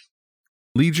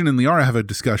 Legion and Liara have a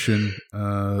discussion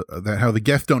that how the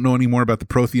Geth don't know any more about the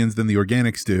Protheans than the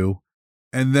Organics do.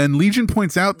 And then Legion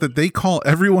points out that they call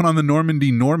everyone on the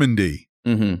Normandy.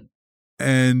 Mm-hmm.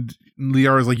 And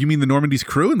Liara's like, you mean the Normandy's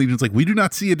crew? And Legion's like, we do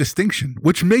not see a distinction,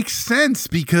 which makes sense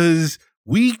because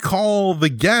we call the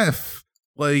Geth,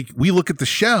 like, we look at the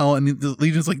shell, and the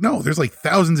Legion's like, no, there's like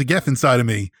thousands of Geth inside of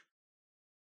me.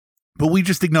 But we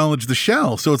just acknowledge the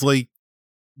shell. So it's like,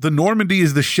 the Normandy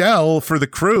is the shell for the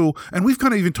crew. And we've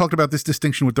kind of even talked about this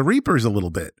distinction with the Reapers a little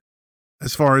bit,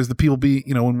 as far as the people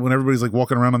when everybody's like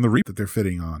walking around on the Reaper that they're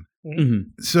fitting on.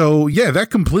 Mm-hmm. So yeah,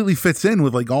 that completely fits in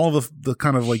with like all the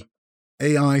kind of like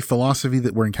AI philosophy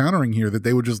that we're encountering here, that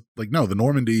they would just like, no, the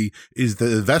Normandy is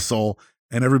the vessel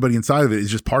and everybody inside of it is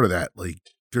just part of that. Like,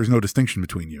 there's no distinction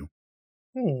between you.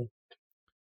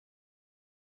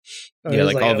 Yeah,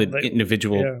 like all the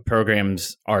individual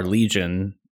programs are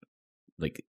Legion.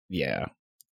 Like, yeah.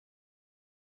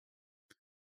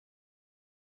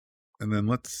 And then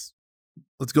let's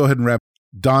go ahead and wrap.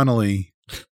 Donnelly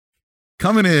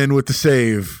coming in with the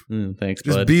save. Thanks,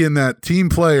 just bud. being that team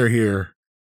player here,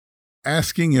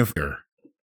 asking if,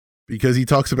 because he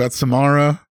talks about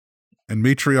Samara and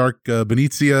Matriarch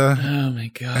Benicia. Oh my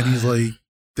god! And he's like,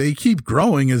 they keep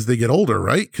growing as they get older,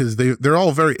 right? Because they're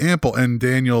all very ample. And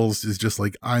Daniels is just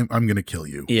like, I'm going to kill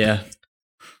you. Yeah.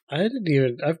 I've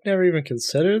never even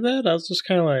considered that. I was just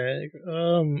kind of like,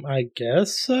 I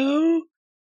guess so.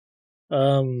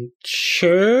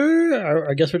 Sure.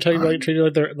 I guess we're talking about treating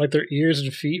like their ears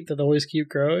and feet that always keep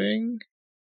growing.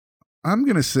 I'm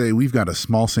going to say we've got a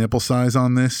small sample size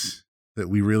on this, that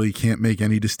we really can't make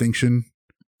any distinction.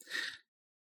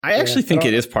 I actually think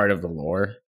it is part of the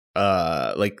lore.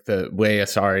 Like the way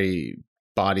Asari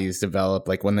bodies develop,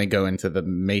 like when they go into the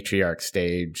matriarch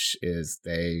stage, is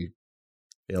they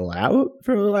fill out,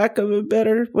 for lack of a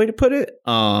better way to put it.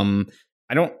 I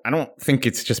don't think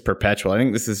it's just perpetual. I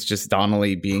think this is just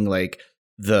Donnelly being like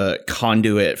the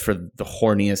conduit for the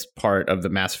horniest part of the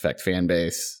Mass Effect fan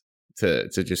base to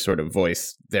just sort of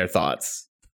voice their thoughts.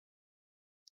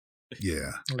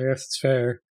 Yeah, I guess it's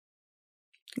fair.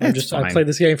 I played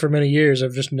this game for many years.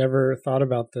 I've just never thought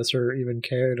about this or even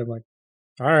cared. I'm like,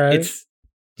 all right.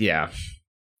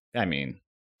 I mean,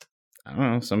 I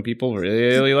don't know. Some people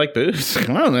really like boobs. I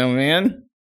don't know, man.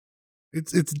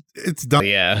 It's done.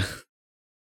 Yeah.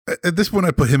 At this point,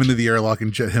 I put him into the airlock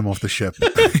and jet him off the ship.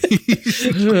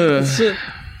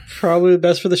 Probably the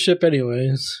best for the ship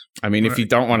anyways. I mean, if you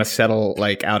don't want to settle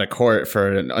like out of court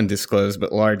for an undisclosed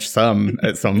but large sum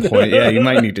at some point, yeah, you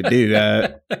might need to do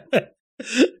that.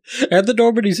 And the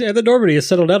Normandy has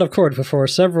settled out of court for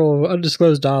several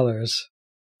undisclosed dollars.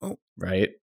 Oh, right.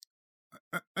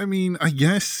 I mean, I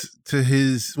guess to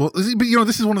his, but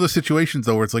this is one of those situations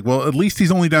though where it's like, well, at least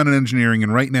he's only down in engineering,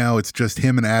 and right now it's just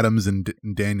him and Adams and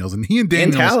Daniels, and he and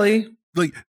Daniels, and Tally,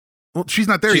 like, well, she's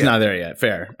not there yet. She's not there yet.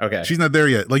 Fair, okay. She's not there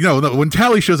yet. Like, no. When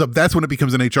Tally shows up, that's when it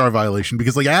becomes an HR violation,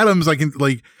 because like Adams, I can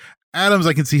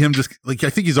see him just like, I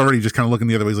think he's already just kind of looking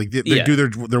the other way. He's like, they do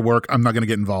their work. I'm not going to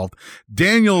get involved.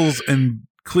 Daniels and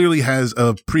clearly has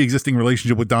a pre-existing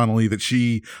relationship with Donnelly that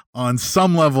she, on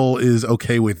some level, is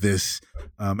okay with this.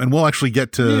 And we'll actually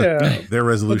get to their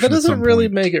resolution. But that doesn't really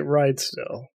point. make it right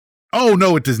still. Oh,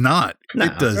 no, it does not. No,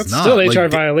 it does that's not. Still HR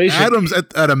violation. Adams,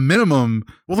 at a minimum,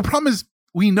 well, the problem is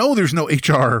we know there's no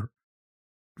HR,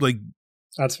 like,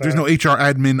 that's fair. There's no HR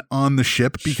admin on the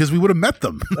ship because we would have met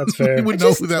them. That's fair. We would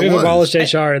know who that We've was. abolished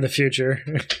HR in the future.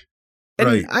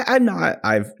 Right.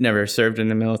 I've never served in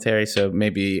the military, so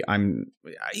maybe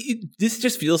this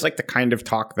just feels like the kind of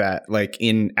talk that, like,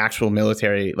 in actual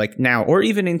military, like now, or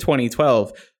even in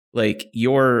 2012, like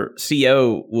your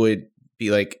CO would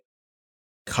be like,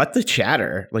 cut the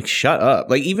chatter, like, shut up.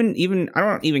 Like, even I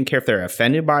don't even care if they're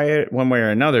offended by it one way or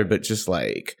another, but just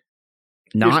like,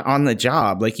 not on the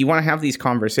job. Like, you want to have these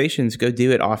conversations, go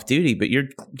do it off duty, but you're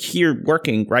here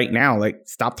working right now. Like,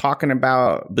 stop talking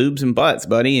about boobs and butts,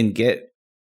 buddy, and get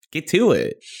to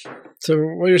it. So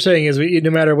what you're saying is, no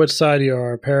matter which side you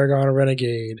are, Paragon or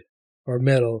Renegade or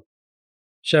middle,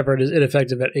 Shepard is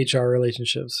ineffective at HR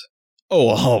relationships.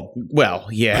 Oh well,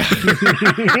 yeah.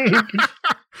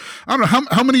 I don't know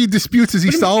how many disputes has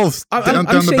he solved down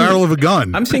the barrel of a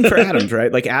gun. I'm saying for Adams,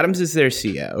 right? Like, Adams is their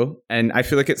CO, and I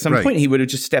feel like at some point he would have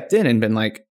just stepped in and been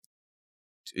like,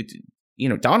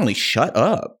 Donnelly, shut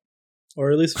up,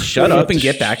 or at least shut up and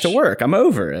get back to work. I'm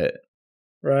over it.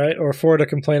 Right, or forward a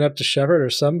complaint up to Shepard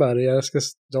or somebody. I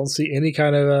just don't see any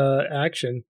kind of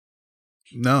action.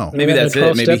 No, maybe that's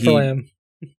it. Maybe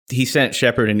he sent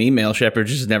Shepard an email. Shepard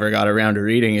just never got around to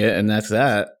reading it, and that's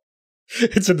that.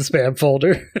 It's in the spam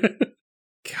folder.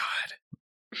 God.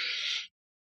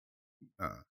 All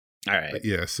right.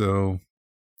 Yeah. So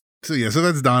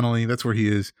that's Donnelly. That's where he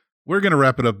is. We're gonna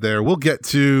wrap it up there. We'll get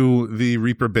to the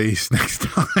Reaper base next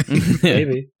time.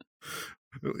 Maybe.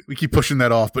 We keep pushing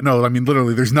that off, but no, I mean,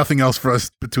 literally, there's nothing else for us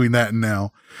between that and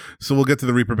now. So we'll get to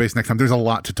the Reaper base next time. There's a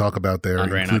lot to talk about there,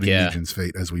 including Legion's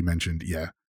fate, as we mentioned.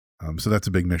 Yeah. So that's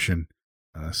a big mission.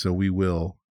 So we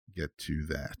will get to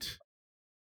that.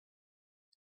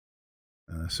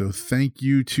 So thank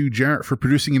you to Jarrett for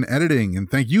producing and editing, and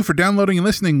thank you for downloading and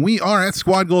listening. We are at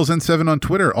Squad Goals N7 on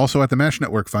Twitter, also at the MASH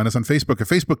Network. Find us on Facebook at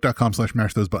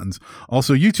facebook.com/mashthosebuttons.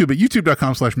 Also YouTube at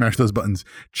youtube.com/mashthosebuttons.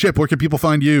 Chip, where can people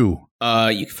find you?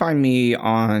 You can find me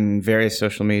on various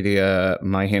social media.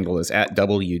 My handle is at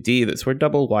WD. That's where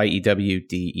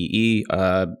YEWDEE.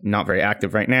 Not very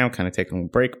active right now, kind of taking a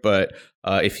break, but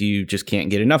if you just can't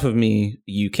get enough of me,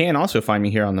 you can also find me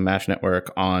here on the MASH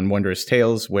Network on Wondrous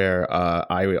Tales, where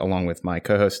I, along with my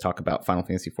co-hosts, talk about Final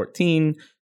Fantasy XIV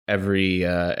every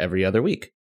other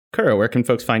week. Kura, where can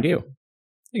folks find you?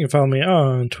 You can follow me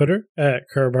on Twitter at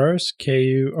Kurabars,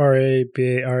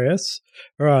 KURABARS,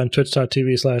 or on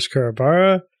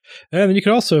twitch.tv/Kurabara. And then you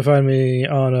can also find me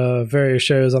on various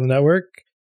shows on the network,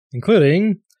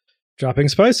 including Dropping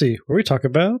Spicy, where we talk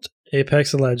about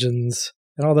Apex Legends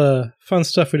and all the fun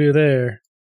stuff we do there.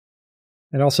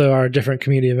 And also our different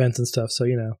community events and stuff. So,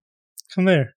 come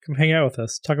there. Come hang out with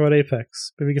us. Talk about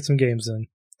Apex. Maybe get some games in.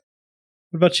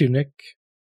 What about you, Nick?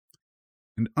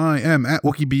 And I am at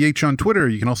WookieBH on Twitter.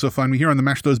 You can also find me here on the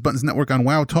Mash Those Buttons Network on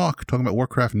WoW Talk, talking about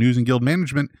Warcraft news and guild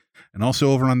management, and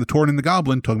also over on the Torn and the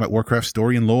Goblin, talking about Warcraft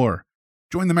story and lore.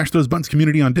 Join the Mash Those Buttons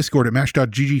community on Discord at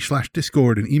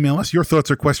mash.gg/discord and email us your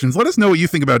thoughts or questions. Let us know what you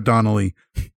think about Donnelly.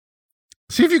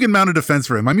 See if you can mount a defense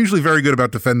for him. I'm usually very good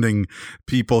about defending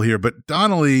people here, but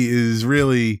Donnelly is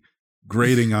really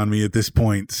grating on me at this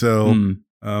point. So,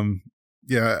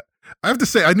 yeah. I have to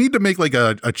say, I need to make like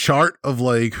a chart of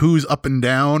like who's up and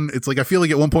down. It's like I feel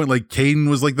like at one point like Caden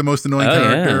was like the most annoying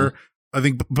character. Yeah. I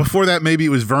think before that maybe it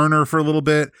was Werner for a little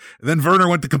bit. And then Werner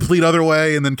went the complete other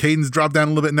way, and then Caden's dropped down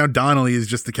a little bit. And now Donnelly is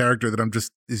just the character that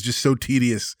is just so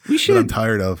tedious that I'm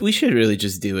tired of. We should really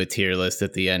just do a tier list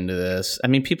at the end of this. I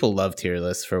mean, people love tier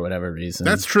lists for whatever reason.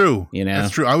 That's true.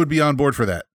 That's true. I would be on board for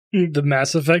that. The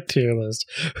Mass Effect tier list.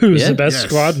 Who's the best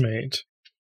squad mate?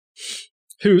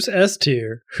 Who's S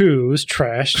tier? Who's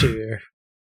trash tier?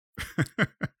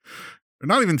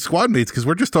 Not even squad mates, because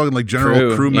we're just talking like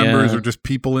general crew members or just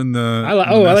people in the. I like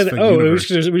that. Oh, we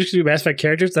should do Mass Effect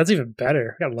characters. That's even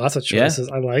better. We got lots of choices.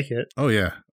 Yeah. I like it. Oh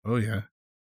yeah.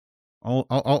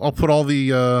 I'll put all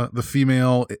the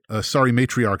female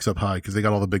matriarchs up high because they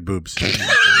got all the big boobs.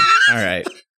 All right.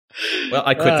 Well,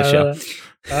 I quit the show.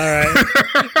 All right.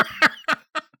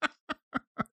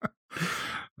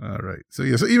 All right. So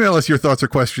email us your thoughts or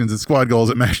questions at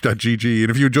squadgoals@mash.gg. And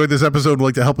if you enjoyed this episode and would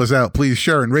like to help us out, please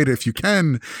share and rate it if you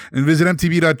can. And visit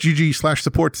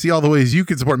mtb.gg/support to see all the ways you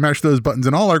can support Mash Those Buttons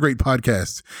and all our great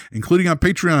podcasts, including on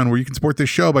Patreon, where you can support this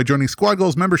show by joining Squad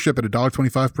Goals membership at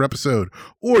 $1.25 per episode.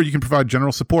 Or you can provide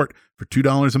general support for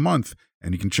 $2 a month.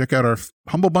 And you can check out our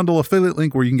Humble Bundle affiliate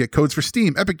link where you can get codes for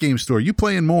Steam, Epic Games Store,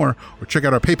 Uplay, and more. Or check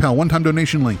out our PayPal one-time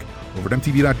donation link over at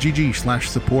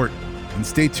mtb.gg/support. And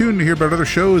stay tuned to hear about other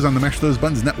shows on the Mash Those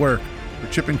Buttons Network. For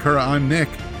Chip and Kura, I'm Nick,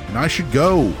 and I should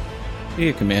go.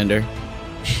 Hey, Commander.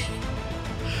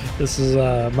 This is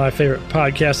my favorite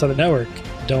podcast on the network.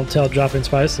 Don't tell Dropping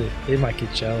Spicy. They might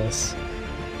get jealous.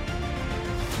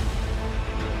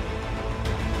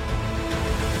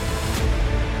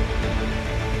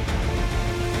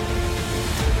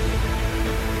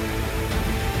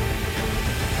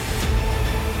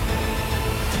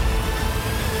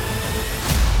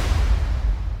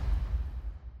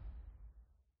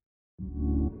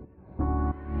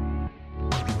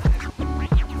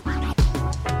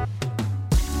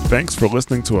 Thanks for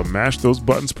listening to a Mash Those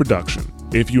Buttons production.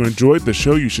 If you enjoyed the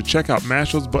show, you should check out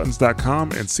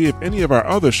mashthosebuttons.com and see if any of our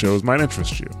other shows might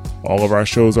interest you. All of our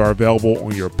shows are available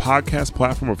on your podcast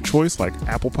platform of choice like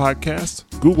Apple Podcasts,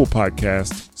 Google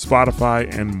Podcasts, Spotify,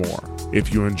 and more.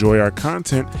 If you enjoy our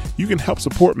content, you can help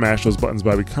support Mash Those Buttons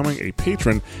by becoming a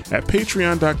patron at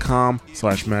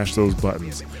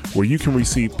patreon.com/mashthosebuttons, where you can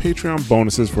receive Patreon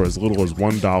bonuses for as little as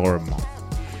 $1 a month.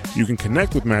 You can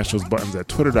connect with Mash Those Buttons at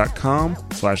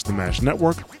twitter.com/The Mash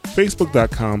Network,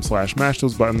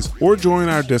 facebook.com/mashthosebuttons, or join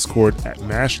our Discord at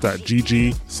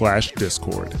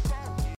mash.gg/discord.